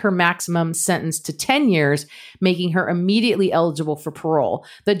shortened her maximum sentence to 10 years, making her immediately eligible for parole.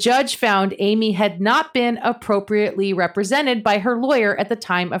 The judge found Amy had not been appropriately represented by her lawyer at the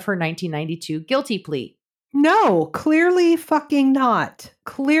time of her 1992 guilty plea. No, clearly fucking not.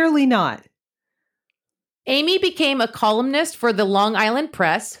 Clearly not. Amy became a columnist for the Long Island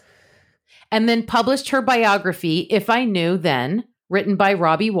Press and then published her biography, If I Knew Then, written by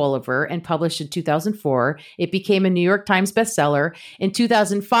Robbie Wolliver and published in 2004. It became a New York Times bestseller. In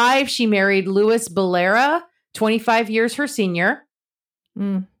 2005, she married Louis Bellera, 25 years her senior.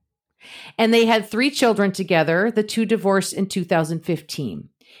 And they had 3 children together. The 2 divorced in 2015.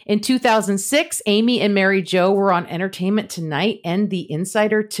 In 2006, Amy and Mary Jo were on Entertainment Tonight and The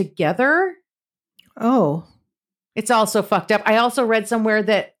Insider together. Oh. It's all so fucked up. I also read somewhere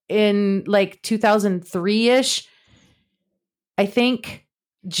that in like 2003-ish, I think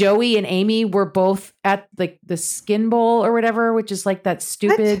Joey and Amy were both at like the Skin Bowl or whatever, which is like that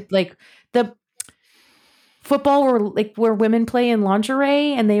stupid, like the football where women play in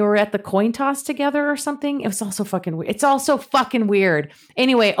lingerie, and they were at the coin toss together or something. It was also fucking weird. It's also fucking weird.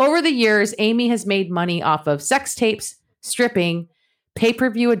 Anyway, over the years, Amy has made money off of sex tapes, stripping,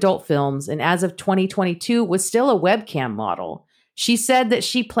 pay-per-view adult films, and as of 2022 was still a webcam model. She said that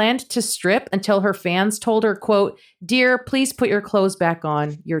she planned to strip until her fans told her, quote, "Dear, please put your clothes back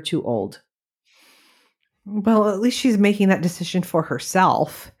on. You're too old." Well, at least she's making that decision for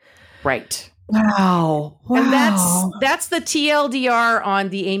herself. Right. Wow. And that's the TLDR on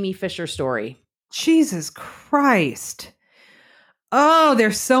the Amy Fisher story. Jesus Christ. Oh,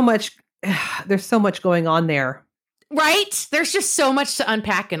 there's so much going on there. Right? There's just so much to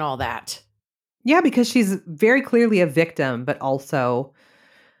unpack in all that. Yeah, because she's very clearly a victim, but also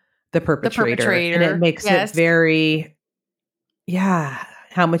the perpetrator. And it makes it very,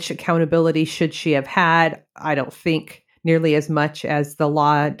 how much accountability should she have had? I don't think nearly as much as the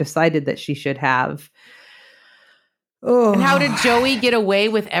law decided that she should have. Oh. And how did Joey get away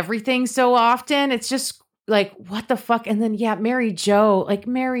with everything so often? It's just like, what the fuck? And then, Mary Jo.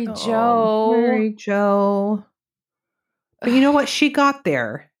 But you know what? She got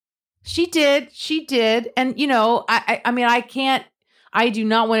there. She did. And, I do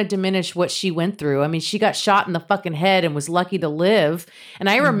not want to diminish what she went through. I mean, she got shot in the fucking head and was lucky to live. And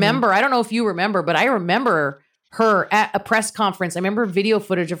I remember, I don't know if you remember, but I remember her at a press conference. I remember video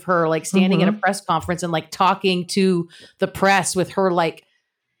footage of her like standing at a press conference and like talking to the press with her like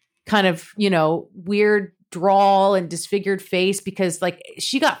kind of, weird drawl and disfigured face because like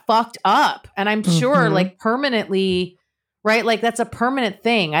she got fucked up. And I'm sure like permanently, right? Like that's a permanent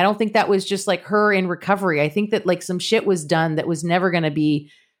thing. I don't think that was just like her in recovery. I think that like some shit was done that was never going to be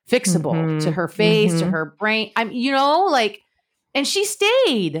fixable to her face, to her brain. And she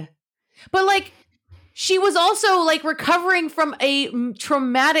stayed. But like she was also like recovering from a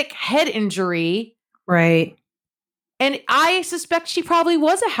traumatic head injury. Right. And I suspect she probably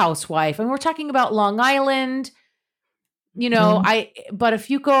was a housewife. And we're talking about Long Island. But if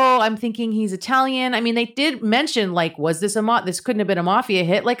you go, I'm thinking he's Italian. I mean, they did mention like, was this this couldn't have been a mafia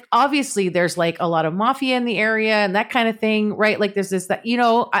hit. Like, obviously there's like a lot of mafia in the area and that kind of thing, right? Like there's this, that,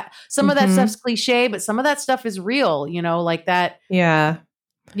 some of that stuff's cliche, but some of that stuff is real, like that. Yeah.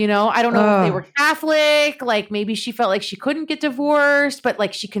 I don't know if they were Catholic, like maybe she felt like she couldn't get divorced, but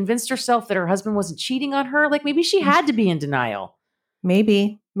like she convinced herself that her husband wasn't cheating on her. Like maybe she had to be in denial.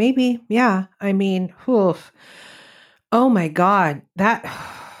 Maybe. Yeah. I mean, oof. Oh my God. And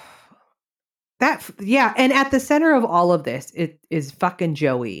at the center of all of this, it is fucking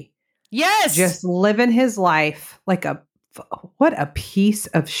Joey. Yes. Just living his life like what a piece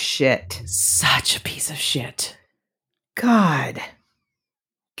of shit. Such a piece of shit. God.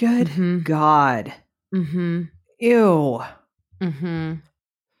 Good God. Mm-hmm. Ew. Mm-hmm.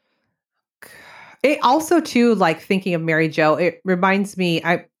 It also too, like thinking of Mary Jo, it reminds me,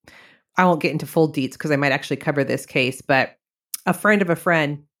 I won't get into full deets because I might actually cover this case, but a friend of a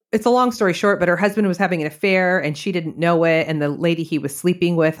friend it's a long story short, but her husband was having an affair and she didn't know it. And the lady he was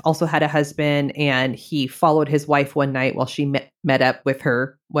sleeping with also had a husband, and he followed his wife one night while she met up with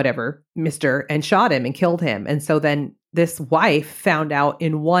her, whatever, mister, and shot him and killed him. And so then this wife found out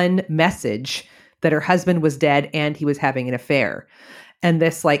in one message that her husband was dead and he was having an affair. And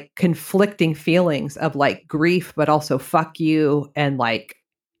this like conflicting feelings of like grief, but also fuck you. And like,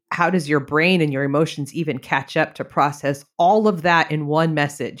 how does your brain and your emotions even catch up to process all of that in one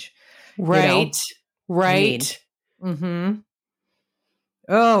message? Right. Right. Mm-hmm.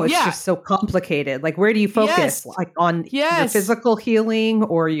 Oh, it's just so complicated. Like, where do you focus? Yes. Like on your physical healing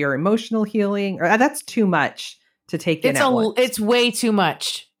or your emotional healing? Or that's too much to take in at once. It's way too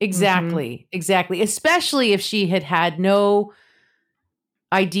much. Exactly. Mm-hmm. Exactly. Especially if she had no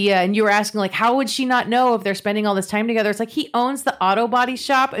idea, and you were asking like, how would she not know if they're spending all this time together? It's like, he owns the auto body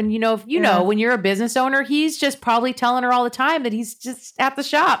shop, and if know, when you're a business owner, he's just probably telling her all the time that he's just at the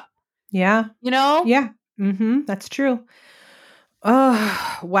shop. Yeah. Yeah. Mm-hmm. That's true.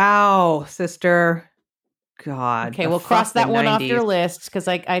 Oh, wow, sister. God. Okay, we'll cross that one 90s. Off your list, because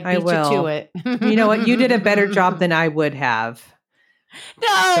I beat you to it. You know what? You did a better job than I would have.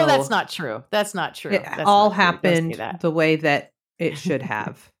 No, that's not true. That's not true. It all happened the way that it should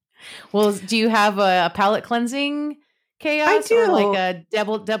have. Well, do you have a palate cleansing chaos? I do. Or like a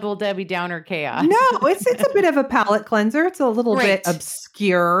double Debbie Downer chaos? No, it's a bit of a palate cleanser. It's a little bit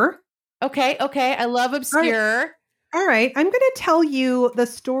obscure. Okay. I love obscure. All right. I'm going to tell you the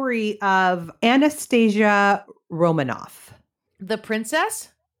story of Anastasia Romanov. The princess?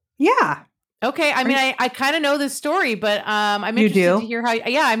 Yeah. Okay. I mean, I kind of know this story, but I'm interested to hear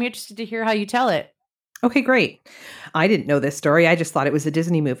I'm interested to hear how you tell it. Okay, great. I didn't know this story. I just thought it was a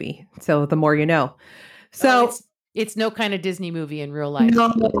Disney movie. So the more you know. So it's no kind of Disney movie in real life.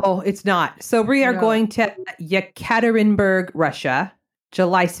 No, it's not. So we are going to Yekaterinburg, Russia,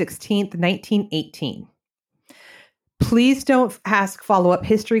 July 16th, 1918. Please don't ask follow-up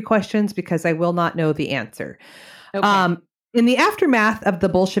history questions because I will not know the answer. Okay. In the aftermath of the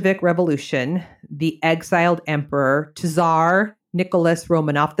Bolshevik Revolution, the exiled emperor, Tsar Nicholas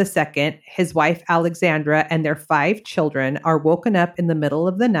Romanov II, his wife Alexandra, and their 5 children are woken up in the middle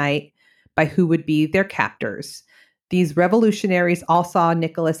of the night by who would be their captors. These revolutionaries all saw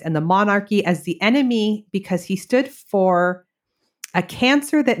Nicholas and the monarchy as the enemy because he stood for a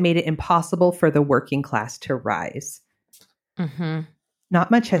cancer that made it impossible for the working class to rise. Mm-hmm.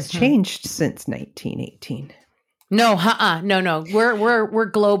 Not much has changed since 1918. No, no.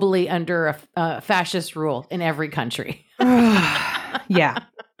 We're globally under a fascist rule in every country. Yeah.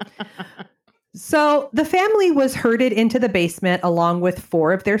 So the family was herded into the basement along with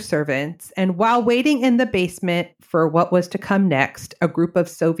 4 of their servants. And while waiting in the basement for what was to come next, a group of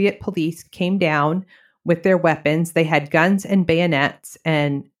Soviet police came down with their weapons. They had guns and bayonets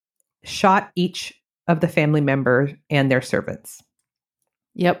and shot each of the family members and their servants.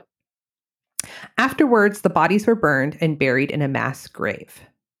 Yep. Afterwards, the bodies were burned and buried in a mass grave.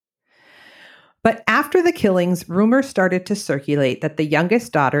 But after the killings, rumors started to circulate that the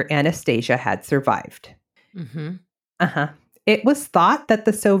youngest daughter, Anastasia, had survived. Mm-hmm. It was thought that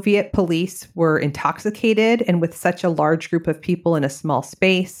the Soviet police were intoxicated, and with such a large group of people in a small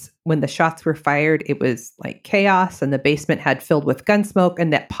space, when the shots were fired, it was like chaos, and the basement had filled with gun smoke,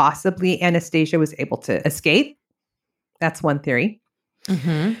 and that possibly Anastasia was able to escape. That's one theory.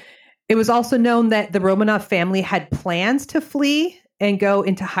 Mm-hmm. It was also known that the Romanov family had plans to flee and go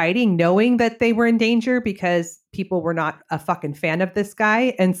into hiding, knowing that they were in danger because people were not a fucking fan of this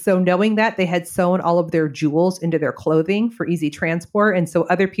guy. And so knowing that, they had sewn all of their jewels into their clothing for easy transport. And so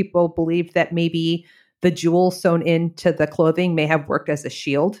other people believed that maybe the jewels sewn into the clothing may have worked as a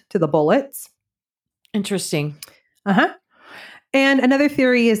shield to the bullets. Interesting. And another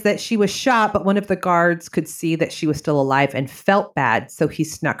theory is that she was shot, but one of the guards could see that she was still alive and felt bad. So he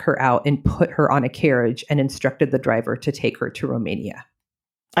snuck her out and put her on a carriage and instructed the driver to take her to Romania.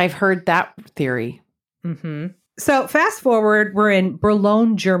 I've heard that theory. Mm-hmm. So fast forward, we're in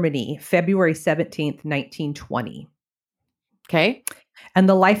Berlin, Germany, February 17th, 1920. Okay. And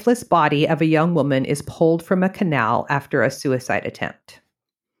the lifeless body of a young woman is pulled from a canal after a suicide attempt.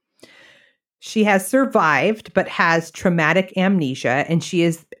 She has survived, but has traumatic amnesia, and she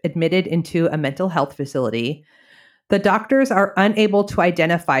is admitted into a mental health facility. The doctors are unable to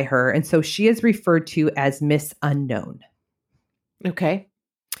identify her, and so she is referred to as Miss Unknown. Okay.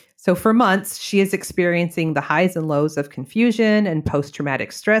 So for months, she is experiencing the highs and lows of confusion and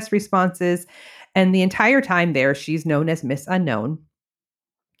post-traumatic stress responses, and the entire time there, she's known as Miss Unknown.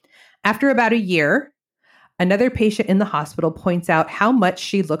 After about a year, another patient in the hospital points out how much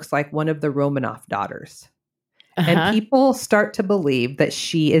she looks like one of the Romanov daughters. and people start to believe that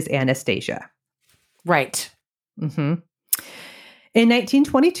she is Anastasia. Right. Mm-hmm. In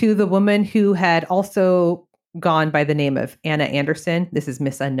 1922, the woman who had also gone by the name of Anna Anderson, this is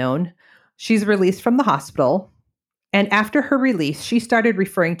Miss Unknown, she's released from the hospital. And after her release, she started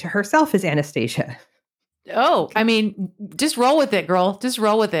referring to herself as Anastasia. Oh, I mean, just roll with it, girl. Just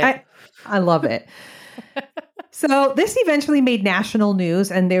roll with it. I love it. So this eventually made national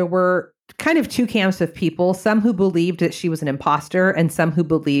news, and there were kind of two camps of people, some who believed that she was an imposter and some who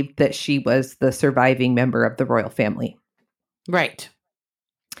believed that she was the surviving member of the royal family. Right.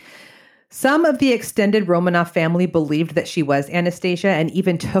 Some of the extended Romanov family believed that she was Anastasia and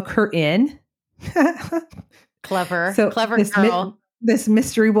even took her in. Clever. So Clever girl. This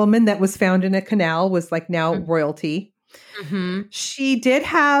mystery woman that was found in a canal was like now royalty. Mm-hmm. She did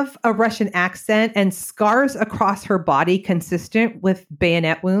have a Russian accent and scars across her body consistent with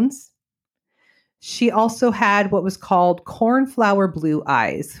bayonet wounds. She also had what was called cornflower blue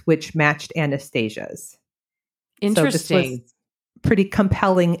eyes, which matched Anastasia's. Interesting. So this was pretty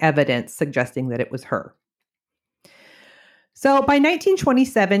compelling evidence suggesting that it was her. So by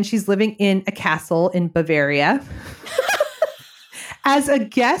 1927, she's living in a castle in Bavaria as a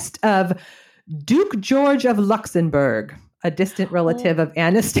guest of Duke George of Luxembourg, a distant relative of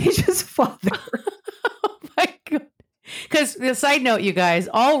Anastasia's father. Oh my God. Because the side note, you guys,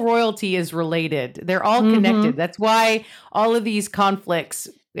 all royalty is related. They're all connected. That's why all of these conflicts,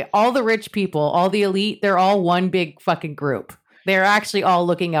 all the rich people, all the elite, they're all one big fucking group. They're actually all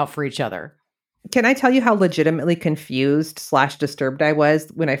looking out for each other. Can I tell you how legitimately confused / disturbed I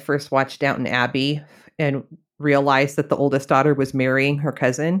was when I first watched Downton Abbey and realized that the oldest daughter was marrying her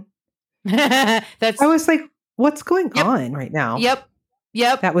cousin? I was like, what's going on right now? Yep.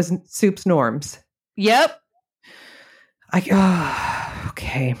 That was Soup's Norms. Yep.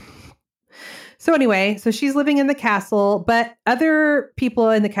 Okay. So anyway, so she's living in the castle, but other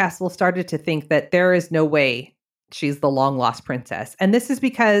people in the castle started to think that there is no way she's the long lost princess. And this is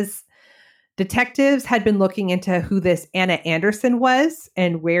because detectives had been looking into who this Anna Anderson was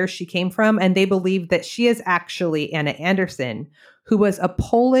and where she came from. And they believed that she is actually Anna Anderson, who was a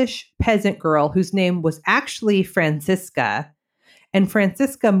Polish peasant girl whose name was actually Franziska. And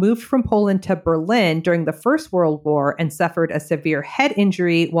Franziska moved from Poland to Berlin during the First World War and suffered a severe head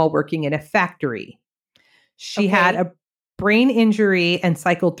injury while working in a factory. She had a brain injury and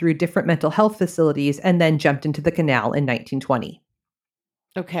cycled through different mental health facilities and then jumped into the canal in 1920.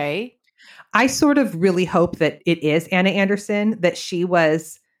 Okay. I sort of really hope that it is Anna Anderson, that she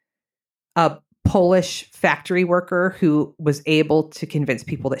was a Polish factory worker who was able to convince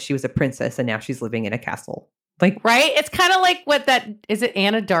people that she was a princess and now she's living in a castle. Like, right? It's kind of like is it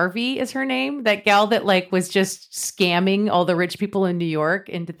Anna Darby is her name? That gal that like was just scamming all the rich people in New York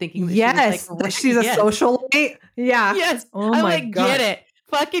into thinking that she's a socialite. Yeah. Yes. Oh I'm my like, God. get it.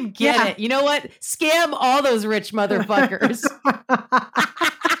 Fucking get it. You know what? Scam all those rich motherfuckers.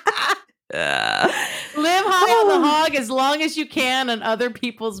 Live high on the hog as long as you can on other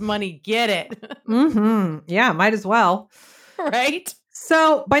people's money. Get it. Yeah, might as well. Right?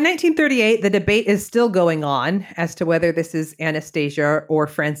 So by 1938, the debate is still going on as to whether this is Anastasia or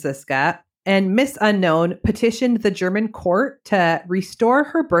Franziska. And Miss Unknown petitioned the German court to restore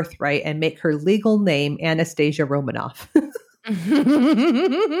her birthright and make her legal name Anastasia Romanov.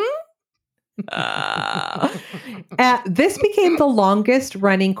 This became the longest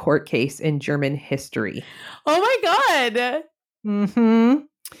running court case in German history. Oh my God. Mm-hmm.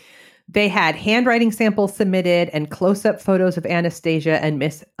 They had handwriting samples submitted and close-up photos of Anastasia and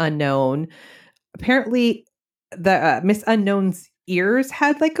Miss Unknown. Apparently, the Miss Unknown's ears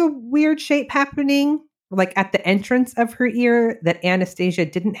had like a weird shape happening, like at the entrance of her ear that Anastasia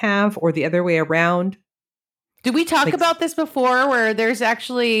didn't have, or the other way around. Did we talk about this before where there's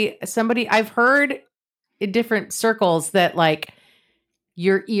actually somebody I've heard in different circles that like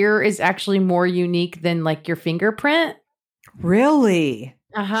your ear is actually more unique than like your fingerprint? Really?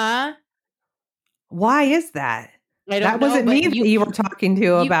 Uh-huh. Why is that? That wasn't me that you were talking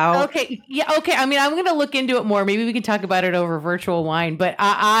to about. Okay. Yeah. Okay. I mean, I'm going to look into it more. Maybe we can talk about it over virtual wine, but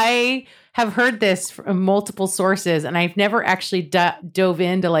I have heard this from multiple sources and I've never actually dove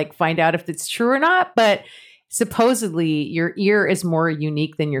in to like find out if it's true or not, but supposedly your ear is more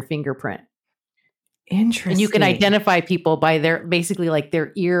unique than your fingerprint. Interesting. And you can identify people by their basically like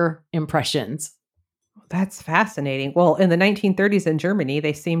their ear impressions. That's fascinating. Well, in the 1930s in Germany,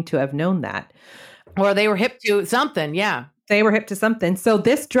 they seem to have known that. Or they were hip to something. Yeah. They were hip to something. So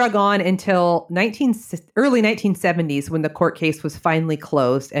this drug on until early 1970s when the court case was finally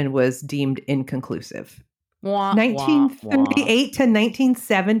closed and was deemed inconclusive. Wah, 1938 to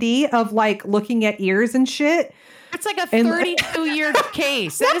 1970 of like looking at ears and shit. It's like a 32-year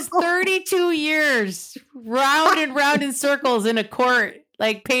case. That is 32 years round and round in circles in a court,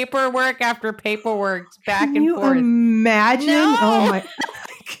 like paperwork after paperwork, back and forth. Can you imagine? No. Oh my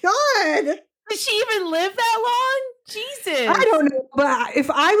God. Did she even live that long? Jesus. I don't know, but if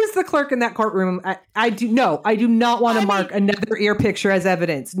I was the clerk in that courtroom, I do not want to mark another ear picture as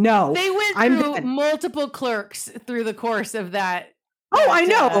evidence. No. They went through multiple clerks through the course of that. Oh, I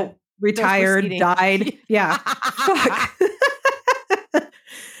know. Retired, died. Yeah. Fuck.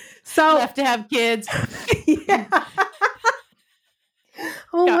 So left to have kids. Yeah.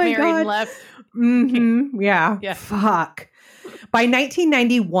 Oh Got my married God. And left. Mm-hmm. Yeah. Fuck. By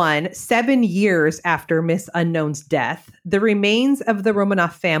 1991, 7 years after Miss Unknown's death, the remains of the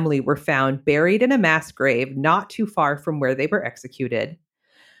Romanov family were found buried in a mass grave not too far from where they were executed.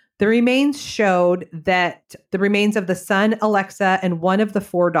 The remains showed that the remains of the son, Alexa, and one of the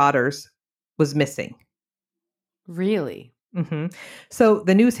 4 daughters was missing. Really? Mm-hmm. So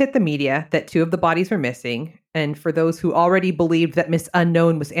the news hit the media that 2 of the bodies were missing. And for those who already believed that Miss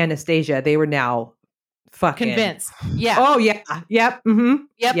Unknown was Anastasia, they were now fucking convinced. Yeah. Oh, yeah. Yep. Mm-hmm.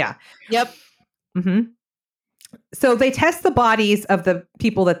 Yep. Yeah. Yep. Mm-hmm. So they test the bodies of the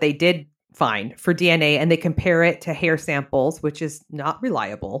people that they did find for DNA, and they compare it to hair samples, which is not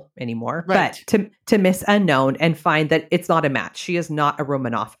reliable anymore, right. but to Miss Unknown, and find that it's not a match. She is not a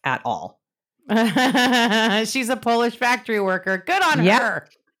Romanov at all. She's a Polish factory worker. Good on her.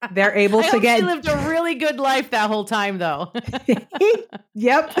 They're able to get. She lived a really good life that whole time, though.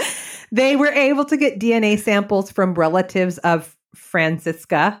 Yep. They were able to get DNA samples from relatives of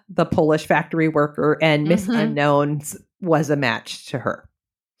Franziska, the Polish factory worker, and Miss Unknown's was a match to her.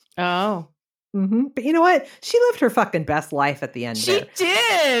 Oh. Mm-hmm. But you know what? She lived her fucking best life at the end. She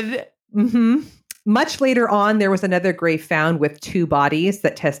did. Mm-hmm. Much later on, there was another grave found with 2 bodies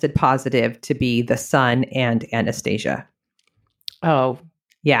that tested positive to be the son and Anastasia. Oh.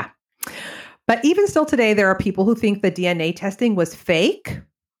 Yeah. But even still today, there are people who think the DNA testing was fake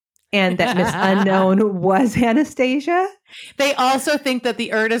and that Miss Unknown was Anastasia. They also think that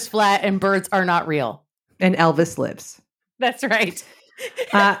the earth is flat and birds are not real. And Elvis lives. That's right.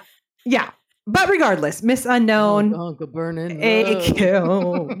 Yeah. But regardless, Miss Unknown, a.k.a.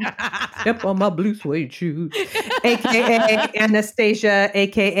 Step on my blue suede shoes, a.k.a. Anastasia,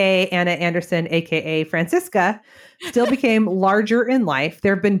 a.k.a. Anna Anderson, a.k.a. Franziska, still became larger in life.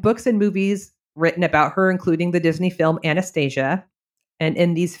 There have been books and movies written about her, including the Disney film Anastasia. And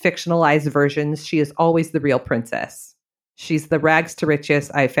in these fictionalized versions, she is always the real princess. She's the rags to riches,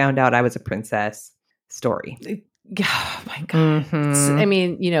 I found out I was a princess story. Oh my God. Mm-hmm. I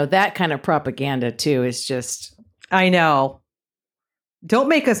mean, that kind of propaganda too is just. I know. Don't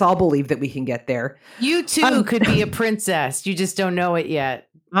make us all believe that we can get there. You too could be a princess. You just don't know it yet.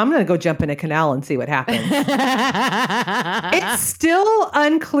 I'm going to go jump in a canal and see what happens. It's still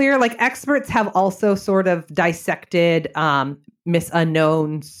unclear. Like, experts have also sort of dissected Miss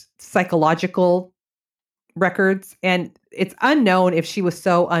Unknown's psychological records, and it's unknown if she was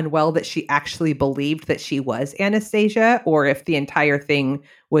so unwell that she actually believed that she was Anastasia, or if the entire thing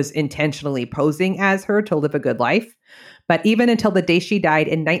was intentionally posing as her to live a good life. But even until the day she died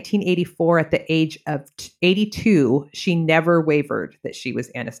in 1984 at the age of 82, she never wavered that she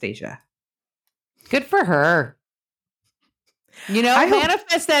was Anastasia. Good for her.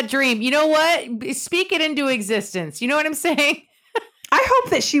 Manifest that dream. You know what? Speak it into existence. You know what I'm saying? I hope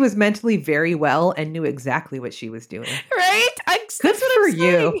that she was mentally very well and knew exactly what she was doing. Right? Good for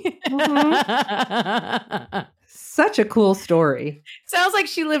you. Mm-hmm. Such a cool story. Sounds like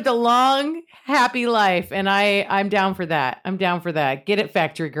she lived a long, happy life, and I'm down for that. I'm down for that. Get it,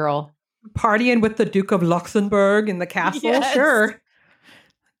 factory girl. Partying with the Duke of Luxembourg in the castle? Yes. Sure.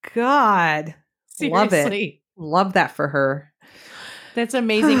 God. Seriously. Love it. Love that for her. That's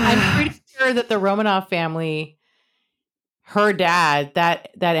amazing. I'm pretty sure that the Romanov family, her dad, that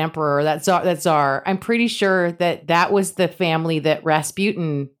emperor, that czar, I'm pretty sure that was the family that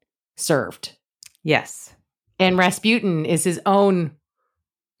Rasputin served. Yes. And Rasputin is his own,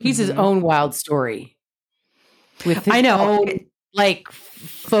 he's his own wild story. With his own,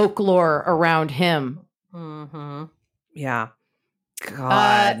 folklore around him. Mm-hmm. Yeah.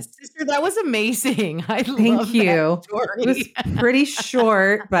 God. Sister, that was amazing. Thank you. That story. It was pretty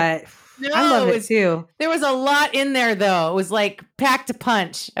short, but I love it too. There was a lot in there, though. It was like packed a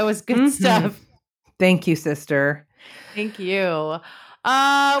punch. It was good stuff. Thank you, sister. Thank you.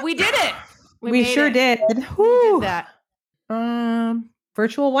 We did it. We sure did. Who did that?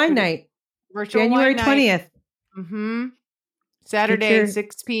 Virtual wine night. Virtual January wine 20th. Mm-hmm. Saturday,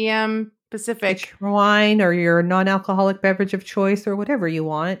 6 p.m. Pacific. Get your wine or your non-alcoholic beverage of choice or whatever you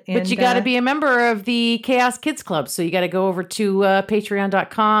want. But you got to be a member of the Chaos Kids Club. So you got to go over to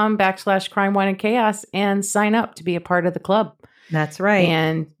patreon.com/crime, wine, and chaos and sign up to be a part of the club. That's right.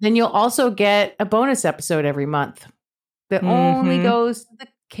 And then you'll also get a bonus episode every month that only goes to the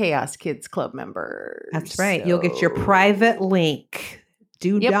Chaos Kids Club members. That's right. So you'll get your private link.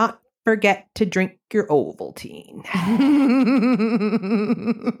 Do not forget to drink your Ovaltine.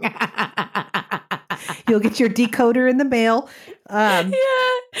 You'll get your decoder in the mail. And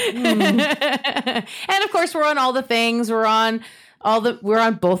of course, we're on all the things. We're on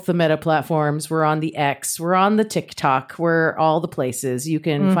both the Meta platforms. We're on the X. We're on the TikTok. We're all the places. You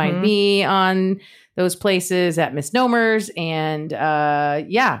can find me on those places at Misnomers. And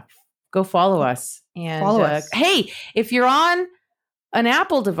go follow us. And follow us. Hey, if you're on an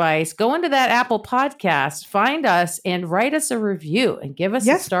Apple device, go into that Apple podcast, find us and write us a review and give us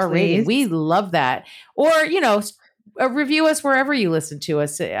a star rating. We love that. Or, review us wherever you listen to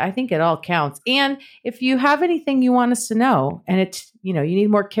us. I think it all counts. And if you have anything you want us to know and you need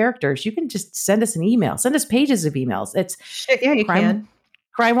more characters, you can just send us an email. Send us pages of emails. It's you can.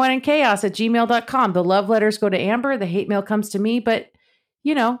 Crime, Wine, and Chaos at gmail.com. The love letters go to Amber. The hate mail comes to me. But,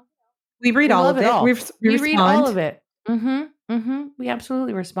 we read all of it. We read all of it. We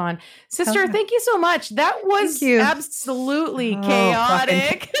absolutely respond. Sister, thank you so much. That was absolutely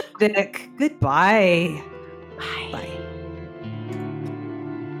chaotic. Goodbye. Bye.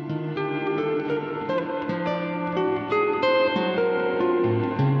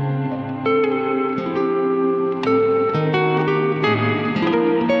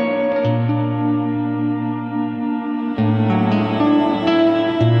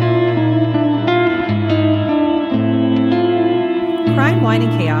 Crime, Wine,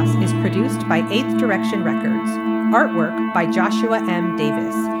 and Chaos is produced by 8th Direction Records. Artwork by Joshua M.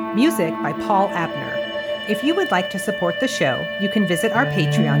 Davis. Music by Paul Abner. If you would like to support the show, you can visit our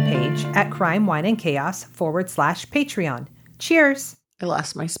Patreon page at Crime, Wine, and Chaos /Patreon. Cheers. I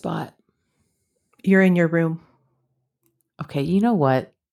lost my spot. You're in your room. Okay, you know what?